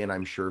champion,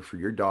 I'm sure, for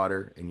your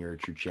daughter, and you're a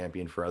true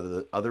champion for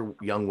other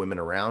young women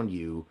around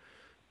you,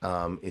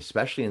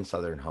 especially in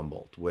Southern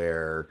Humboldt,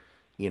 where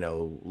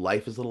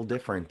life is a little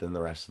different than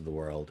the rest of the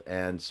world.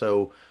 And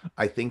so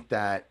I think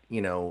that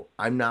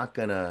I'm not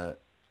gonna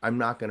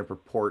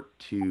purport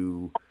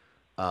to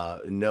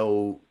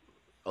know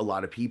a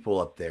lot of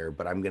people up there,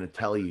 but I'm going to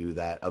tell you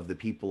that of the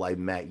people I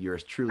met, you're a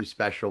truly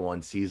special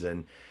one,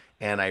 Season.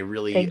 And I'm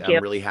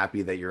really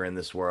happy that you're in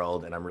this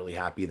world, and I'm really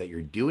happy that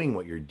you're doing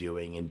what you're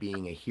doing and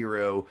being a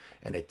hero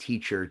and a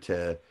teacher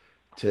to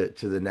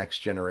the next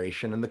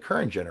generation and the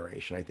current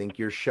generation. I think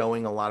you're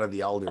showing a lot of the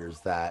elders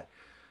that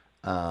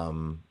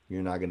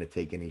you're not going to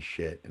take any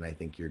shit, and I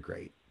think you're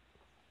great.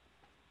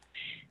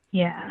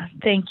 Yeah,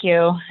 thank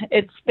you.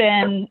 It's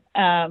been,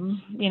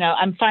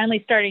 I'm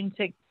finally starting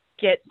to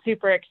get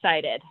super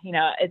excited.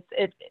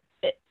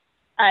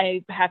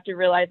 I have to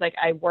realize, like,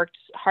 I worked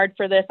hard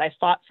for this. I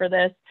fought for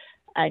this.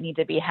 I need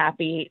to be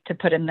happy to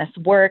put in this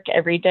work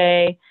every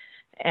day,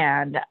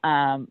 and,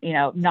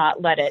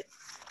 not let it,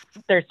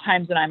 there's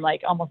times when I'm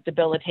like almost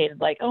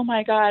debilitated, like, oh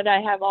my God,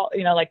 I have all,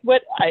 like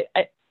what I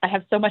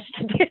have so much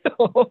to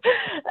do.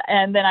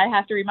 And then I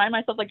have to remind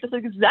myself, like, this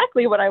is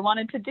exactly what I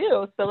wanted to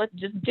do. So let's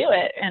just do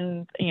it.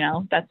 And,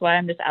 that's why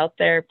I'm just out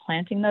there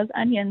planting those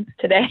onions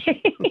today.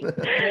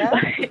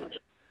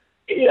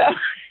 Yeah.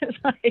 It's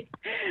like,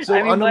 so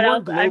I mean, on a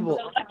more global,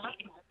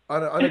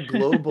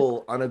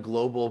 on a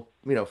global,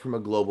 from a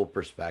global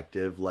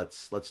perspective,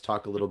 let's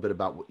talk a little bit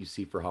about what you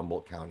see for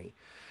Humboldt County.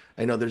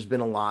 I know there's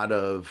been a lot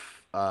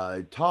of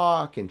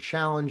talk and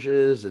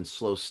challenges and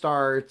slow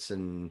starts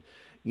and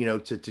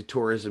to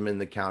tourism in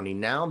the county.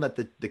 Now that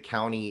the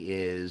county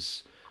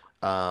is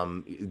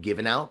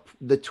giving out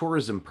the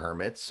tourism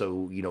permits,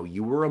 so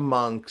you were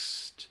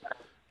amongst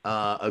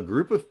a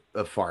group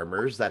of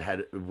farmers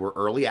that were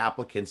early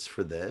applicants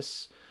for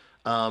this.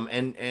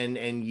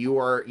 And you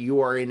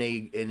are in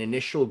an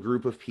initial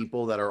group of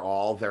people that are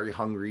all very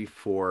hungry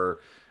for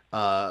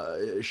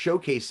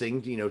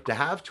showcasing, to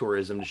have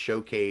tourism to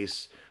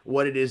showcase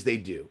what it is they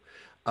do.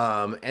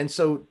 And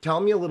so tell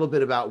me a little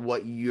bit about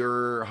what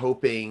you're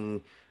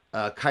hoping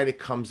kind of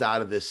comes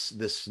out of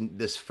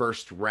this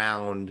first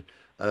round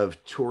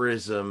of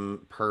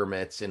tourism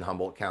permits in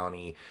Humboldt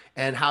County,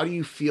 and how do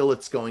you feel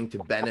it's going to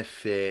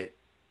benefit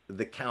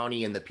the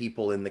county and the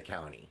people in the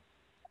county?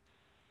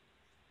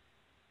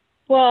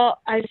 Well,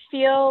 I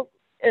feel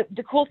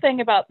the cool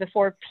thing about the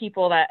four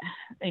people that,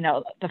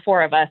 the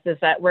four of us, is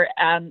that we're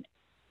on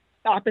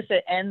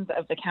opposite ends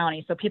of the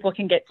county. So people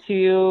can get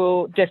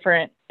two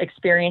different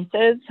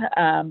experiences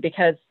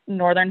because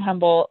Northern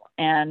Humboldt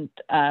and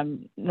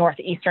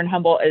Northeastern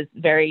Humboldt is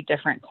very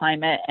different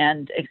climate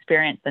and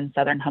experience than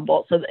Southern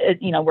Humboldt. So,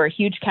 we're a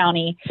huge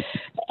county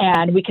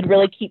and we can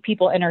really keep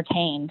people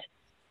entertained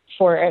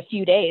for a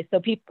few days. So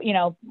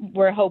people,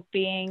 we're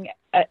hoping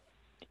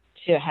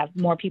to have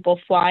more people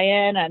fly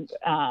in,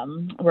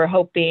 and we're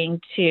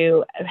hoping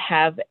to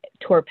have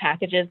tour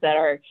packages that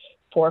are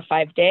 4 or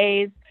 5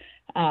 days,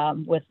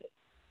 with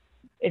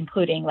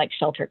including like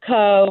Shelter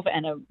Cove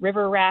and a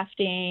river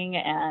rafting,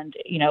 and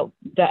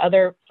the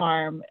other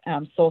farm,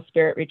 Soul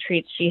Spirit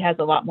Retreats, she has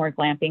a lot more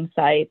glamping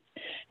sites.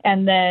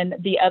 And then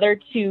the other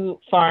two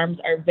farms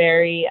are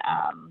very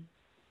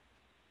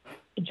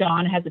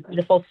John has a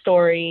beautiful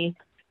story.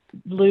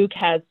 Luke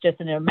has just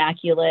an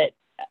immaculate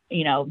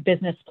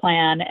business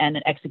plan and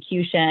an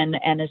execution,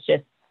 and is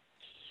just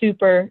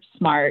super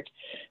smart.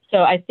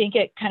 So I think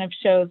it kind of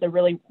shows a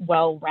really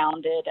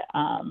well-rounded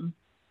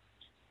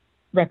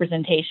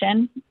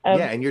representation of,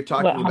 yeah. And you're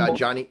talking about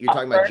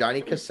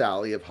Johnny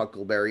Casale of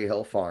Huckleberry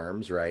Hill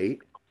Farms, right?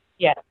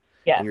 Yeah.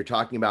 Yeah. And you're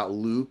talking about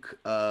Luke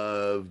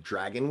of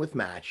Dragon with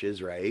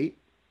Matches, right?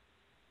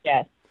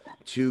 Yes.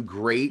 Two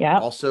great,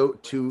 also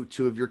two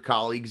of your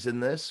colleagues in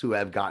this who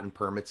have gotten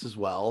permits as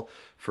well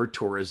for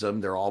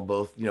tourism. They're all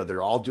both,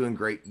 they're all doing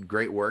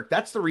great work.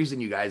 That's the reason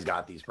you guys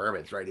got these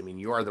permits, right? I mean,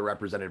 you are the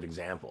representative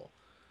example.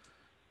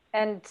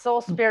 And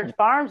Soul Spirit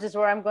Farms is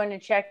where I'm going to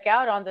check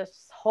out on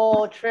this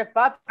whole trip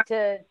up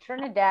to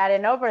Trinidad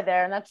and over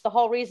there. And that's the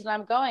whole reason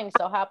I'm going.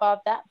 So how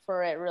about that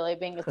for it really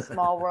being a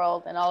small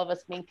world and all of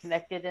us being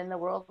connected in the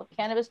world of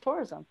cannabis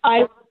tourism?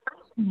 I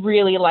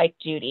really like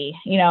Judy.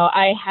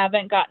 I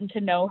haven't gotten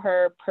to know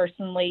her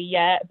personally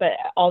yet, but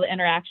all the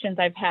interactions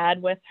I've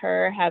had with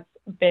her have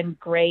been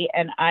great.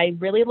 And I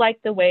really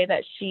like the way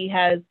that she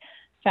has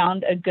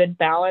found a good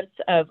balance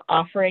of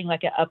offering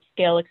like an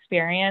upscale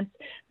experience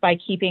by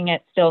keeping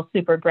it still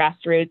super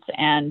grassroots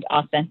and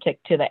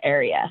authentic to the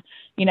area.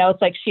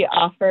 It's like she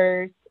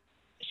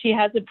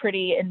has a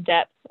pretty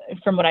in-depth,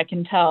 from what I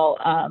can tell,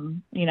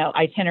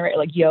 itinerary,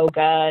 like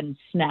yoga and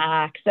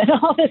snacks and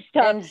all this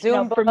stuff. And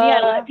Zumba. For me,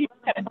 I let people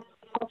kind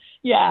of,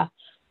 yeah.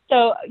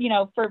 So,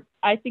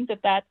 I think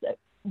that's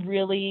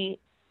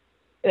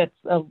it's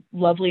a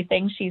lovely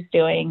thing she's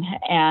doing.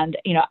 And,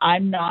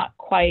 I'm not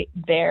quite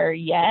there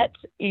yet,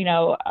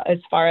 as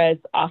far as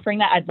offering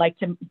that. I'd like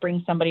to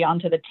bring somebody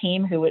onto the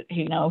team who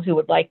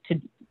would like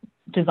to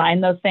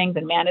design those things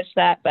and manage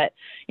that. But,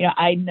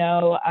 I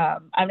know,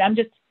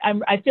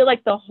 I feel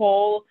like the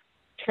whole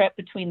trip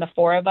between the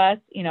four of us,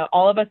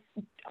 all of us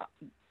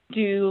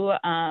do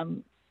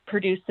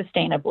produce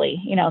sustainably,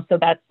 so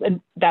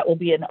that will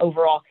be an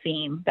overall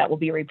theme that will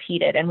be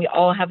repeated. And we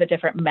all have a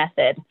different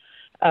method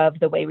of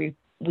the way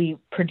we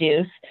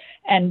produce,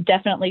 and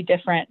definitely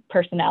different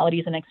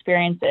personalities and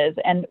experiences.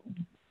 And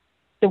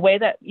the way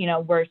that,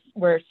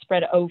 we're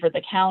spread over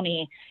the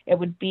county, it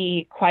would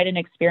be quite an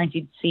experience.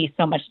 You'd see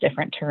so much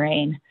different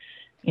terrain,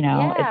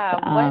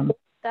 Yeah,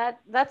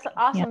 that's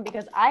awesome,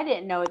 because I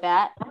didn't know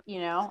that,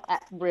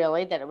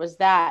 really, that it was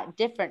that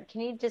different. Can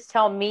you just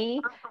tell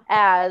me,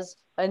 as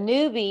a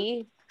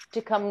newbie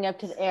to coming up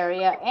to the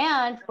area,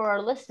 and for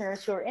our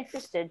listeners who are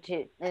interested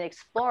in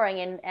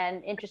exploring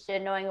and interested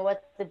in knowing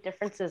what the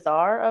differences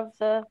are of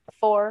the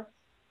four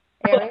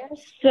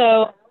areas?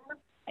 So,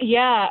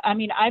 yeah, I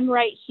mean, I'm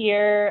right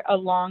here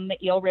along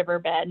the Eel River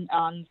bed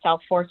on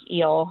South Fork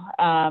Eel,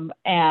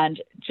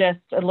 and just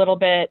a little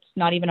bit,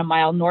 not even a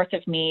mile north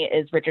of me,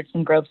 is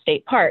Richardson Grove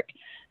State Park.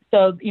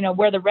 So,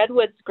 where the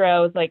redwoods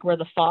grow is like where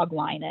the fog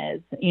line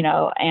is,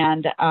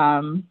 and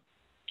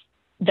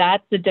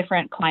that's a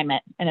different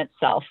climate in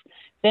itself.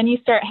 Then you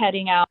start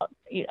heading out.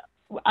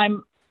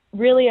 I'm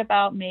really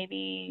about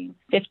maybe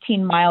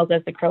 15 miles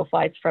as the crow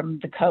flies from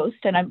the coast,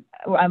 and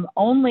I'm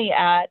only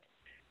at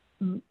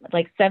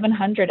like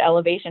 700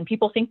 elevation.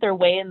 People think they're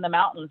way in the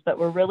mountains, but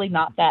we're really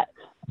not that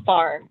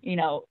far,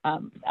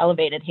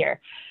 elevated here.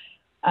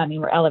 I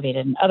mean, we're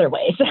elevated in other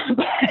ways.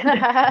 But,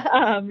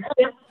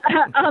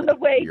 on the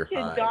way You're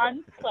to high.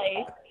 Dawn's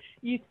place,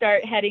 you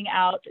start heading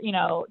out,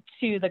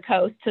 to the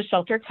coast, to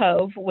Shelter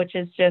Cove, which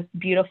is just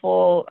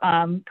beautiful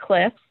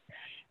cliffs.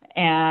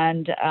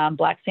 and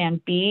Black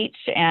Sand Beach,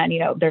 and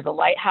there's a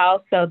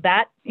lighthouse. So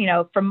that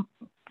from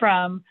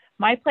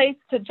my place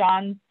to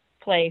John's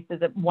place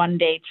is a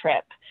 1-day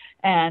trip,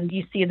 and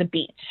you see the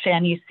beach,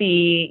 and you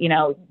see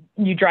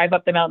you drive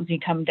up the mountains, you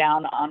come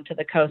down onto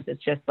the coast.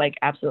 It's just like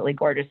absolutely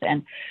gorgeous.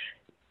 And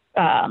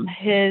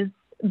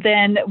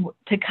then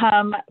to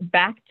come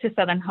back to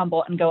Southern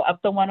Humboldt and go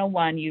up the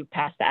 101, you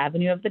pass the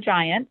Avenue of the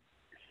Giants.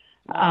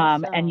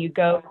 Awesome. And you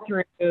go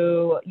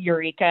through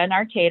Eureka and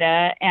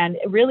Arcata, and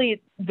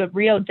really the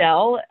Rio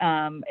Dell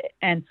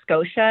and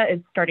Scotia is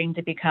starting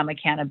to become a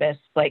cannabis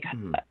like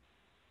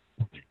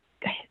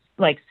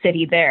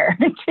city there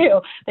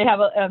too. They have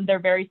they're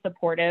very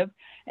supportive,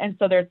 and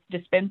so there's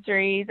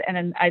dispensaries, and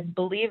then I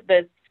believe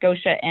the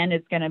Scotia Inn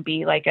is going to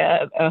be like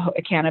a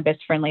cannabis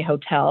friendly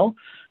hotel.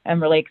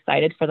 I'm really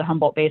excited for the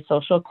Humboldt Bay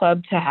Social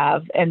Club to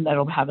have, and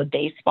it'll have a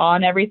day spa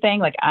and everything.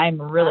 Like,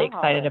 I'm really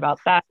excited about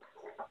that.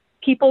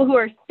 People who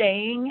are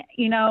staying,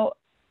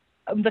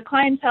 the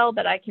clientele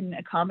that I can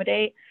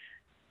accommodate,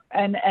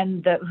 and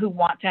who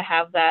want to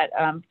have that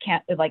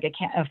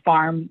a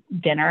farm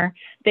dinner,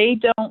 they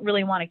don't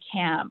really want to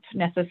camp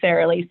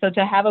necessarily. So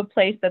to have a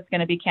place that's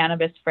going to be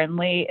cannabis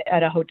friendly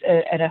at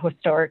a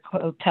historic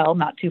hotel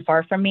not too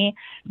far from me,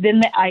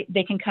 then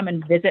they can come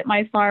and visit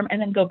my farm and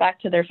then go back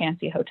to their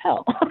fancy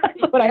hotel.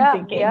 That's what I'm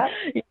thinking. Yeah.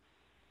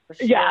 For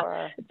sure.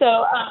 Yeah.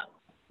 So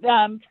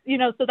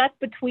so that's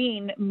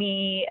between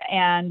me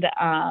and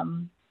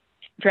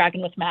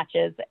Dragon with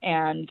Matches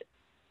and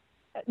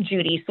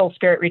Judy, Soul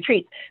Spirit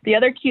Retreats. The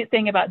other cute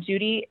thing about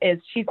Judy is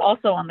she's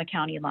also on the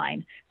county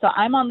line. So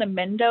I'm on the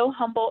Mendo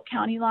Humboldt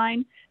county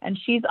line, and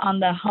she's on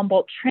the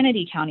Humboldt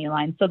Trinity county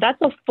line. So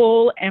that's a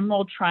full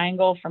Emerald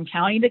Triangle from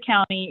county to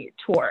county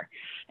tour.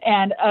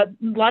 And a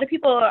lot of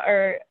people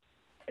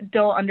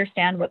don't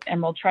understand what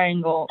Emerald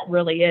Triangle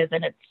really is,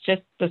 and it's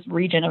just this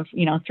region of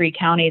 3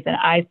 counties, and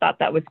I thought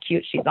that was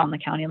cute. She's on the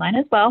county line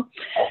as well.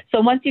 So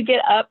once you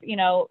get up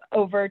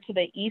over to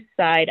the east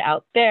side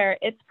out there,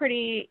 it's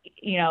pretty,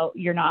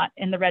 you're not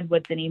in the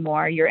Redwoods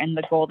anymore, you're in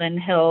the Golden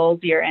Hills,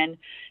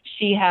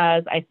 she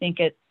has, I think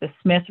it's the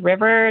Smith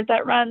River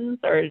that runs,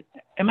 or it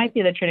might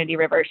be the Trinity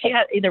River. She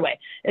has, either way,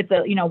 it's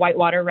a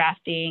whitewater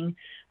rafting.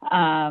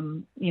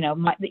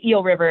 The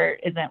Eel River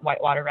isn't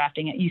whitewater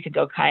rafting. You could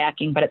go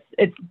kayaking, but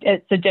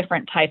it's a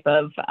different type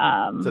of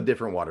it's a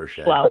different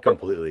watershed flow.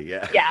 Completely.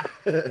 Yeah.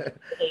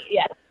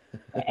 Yeah.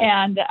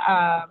 And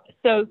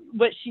so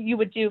what you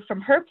would do from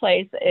her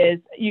place is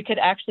you could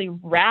actually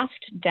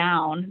raft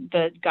down.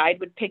 The guide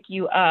would pick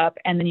you up,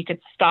 and then you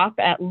could stop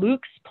at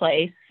Luke's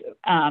place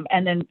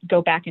and then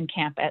go back and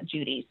camp at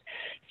Judy's.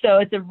 So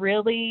it's a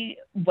really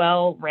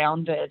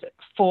well-rounded,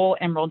 full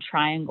Emerald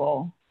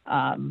Triangle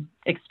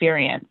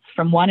experience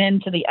from one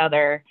end to the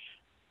other,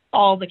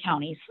 all the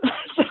counties.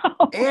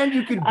 And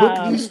you can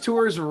book these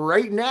tours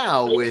right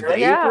now with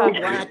April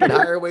Black at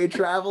Higher Way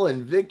Travel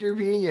and Victor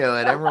Pino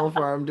at Emerald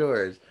Farm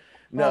Tours.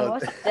 No,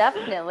 most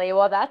definitely.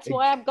 Well, that's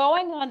why I'm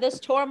going on this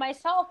tour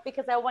myself,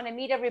 because I want to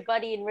meet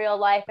everybody in real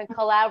life and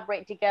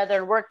collaborate together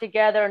and work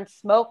together and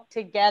smoke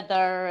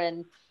together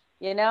and,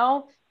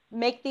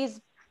 make these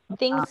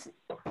things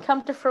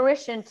come to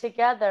fruition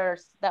together.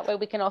 That way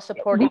we can all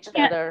support each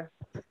other.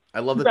 I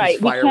love that these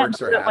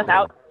fireworks are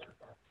happening.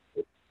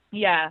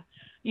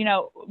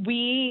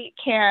 We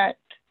can't,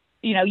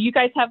 you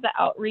guys have the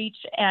outreach,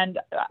 and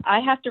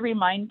I have to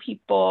remind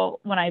people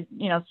when I,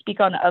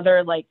 speak on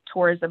other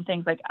tours and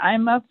things,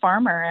 I'm a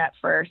farmer at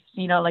first,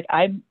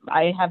 I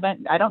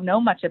don't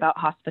know much about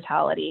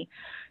hospitality,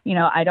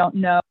 I don't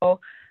know.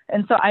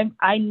 And so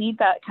I need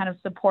that kind of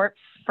support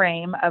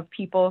frame of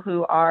people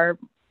who are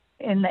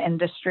in the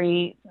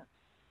industry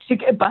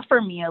to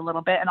buffer me a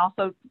little bit. And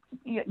also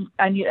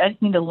I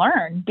just need to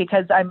learn,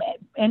 because I'm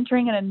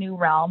entering in a new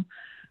realm.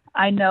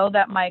 I know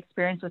that my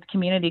experience with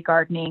community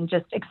gardening,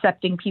 just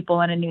accepting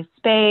people in a new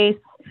space,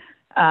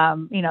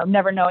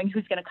 never knowing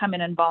who's going to come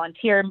in and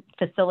volunteer,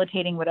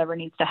 facilitating whatever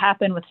needs to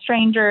happen with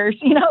strangers,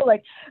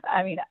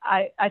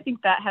 I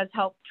think that has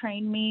helped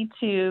train me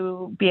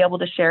to be able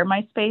to share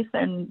my space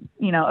and,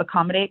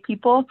 accommodate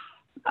people.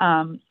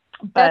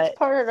 That's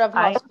part of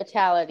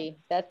hospitality.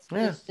 That's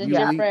just a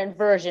different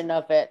version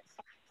of it.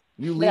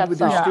 You lead with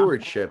your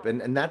stewardship,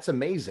 and that's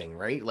amazing,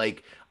 right?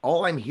 Like,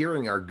 all I'm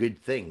hearing are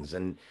good things,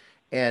 and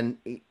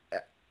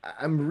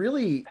I'm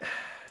really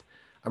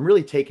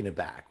taken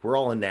aback. We're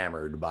all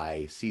enamored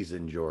by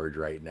Season George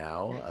right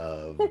now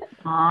of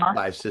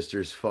Five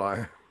Sisters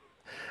Farms,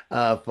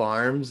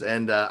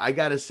 and I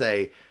gotta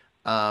say,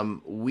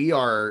 we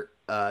are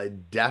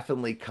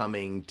definitely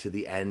coming to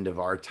the end of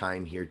our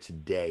time here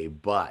today,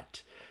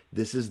 but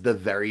this is the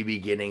very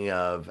beginning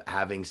of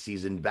having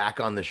Season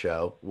back on the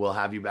show. We'll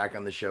have you back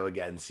on the show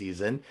again,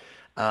 Season.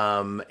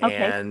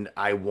 And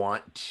I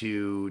want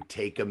to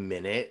take a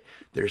minute.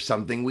 There's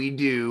something we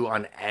do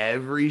on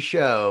every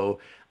show.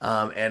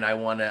 And I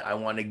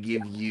want to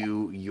give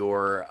you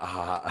your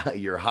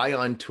High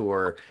on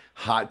Tour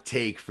hot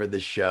take for the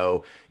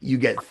show. You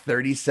get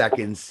 30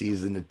 seconds,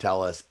 Season, to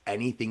tell us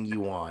anything you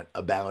want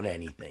about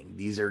anything.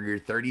 These are your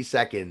 30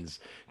 seconds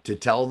to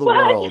tell the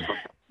world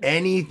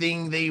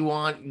anything they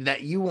want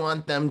that you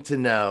want them to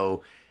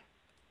know.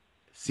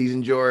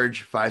 Season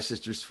George, Five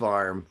Sisters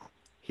Farm.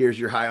 Here's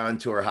your High on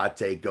Tour hot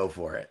take. Go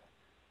for it.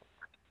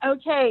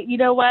 Okay, you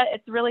know what?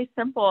 It's really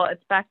simple.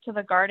 It's back to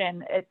the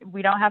garden.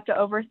 We don't have to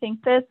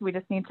overthink this. We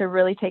just need to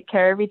really take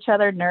care of each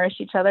other, nourish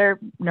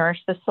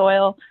the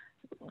soil,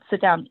 sit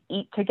down,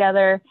 eat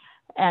together,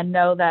 and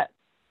know that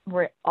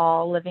we're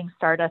all living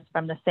stardust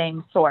from the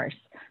same source.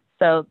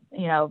 So,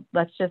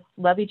 let's just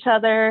love each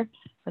other.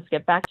 Let's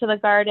get back to the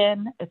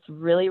garden. It's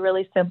really,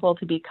 really simple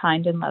to be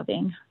kind and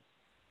loving.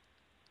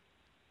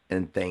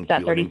 And thank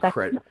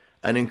you.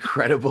 An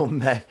incredible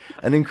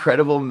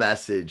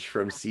message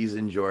from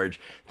Season George.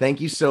 Thank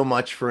you so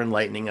much for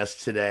enlightening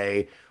us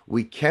today.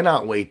 We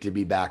cannot wait to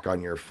be back on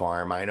your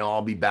farm. I know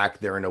I'll be back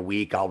there in a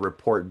week. I'll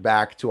report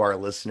back to our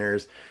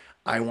listeners.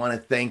 I want to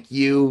thank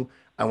you.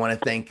 I want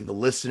to thank the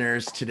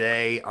listeners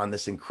today on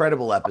this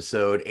incredible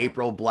episode.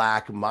 April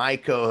Black, my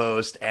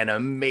co-host and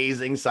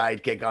amazing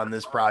sidekick on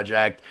this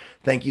project.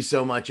 Thank you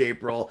so much,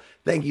 April.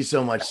 Thank you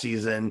so much,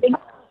 Season.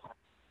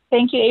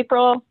 Thank you,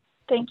 April.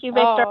 Thank you,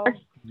 Victor. Oh,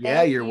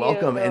 yeah, you're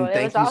welcome. And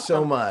thank you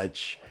so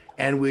much.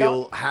 And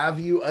we'll have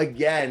you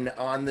again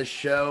on the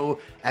show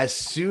as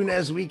soon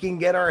as we can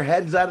get our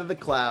heads out of the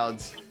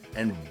clouds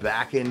and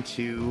back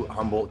into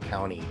Humboldt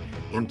County,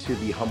 into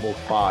the Humboldt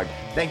fog.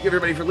 Thank you,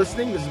 everybody, for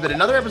listening. This has been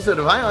another episode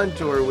of High on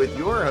Tour with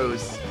your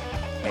hosts,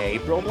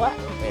 April Black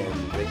and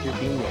Victor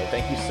Pino.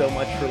 Thank you so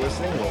much for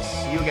listening. We'll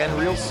see you again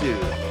real soon.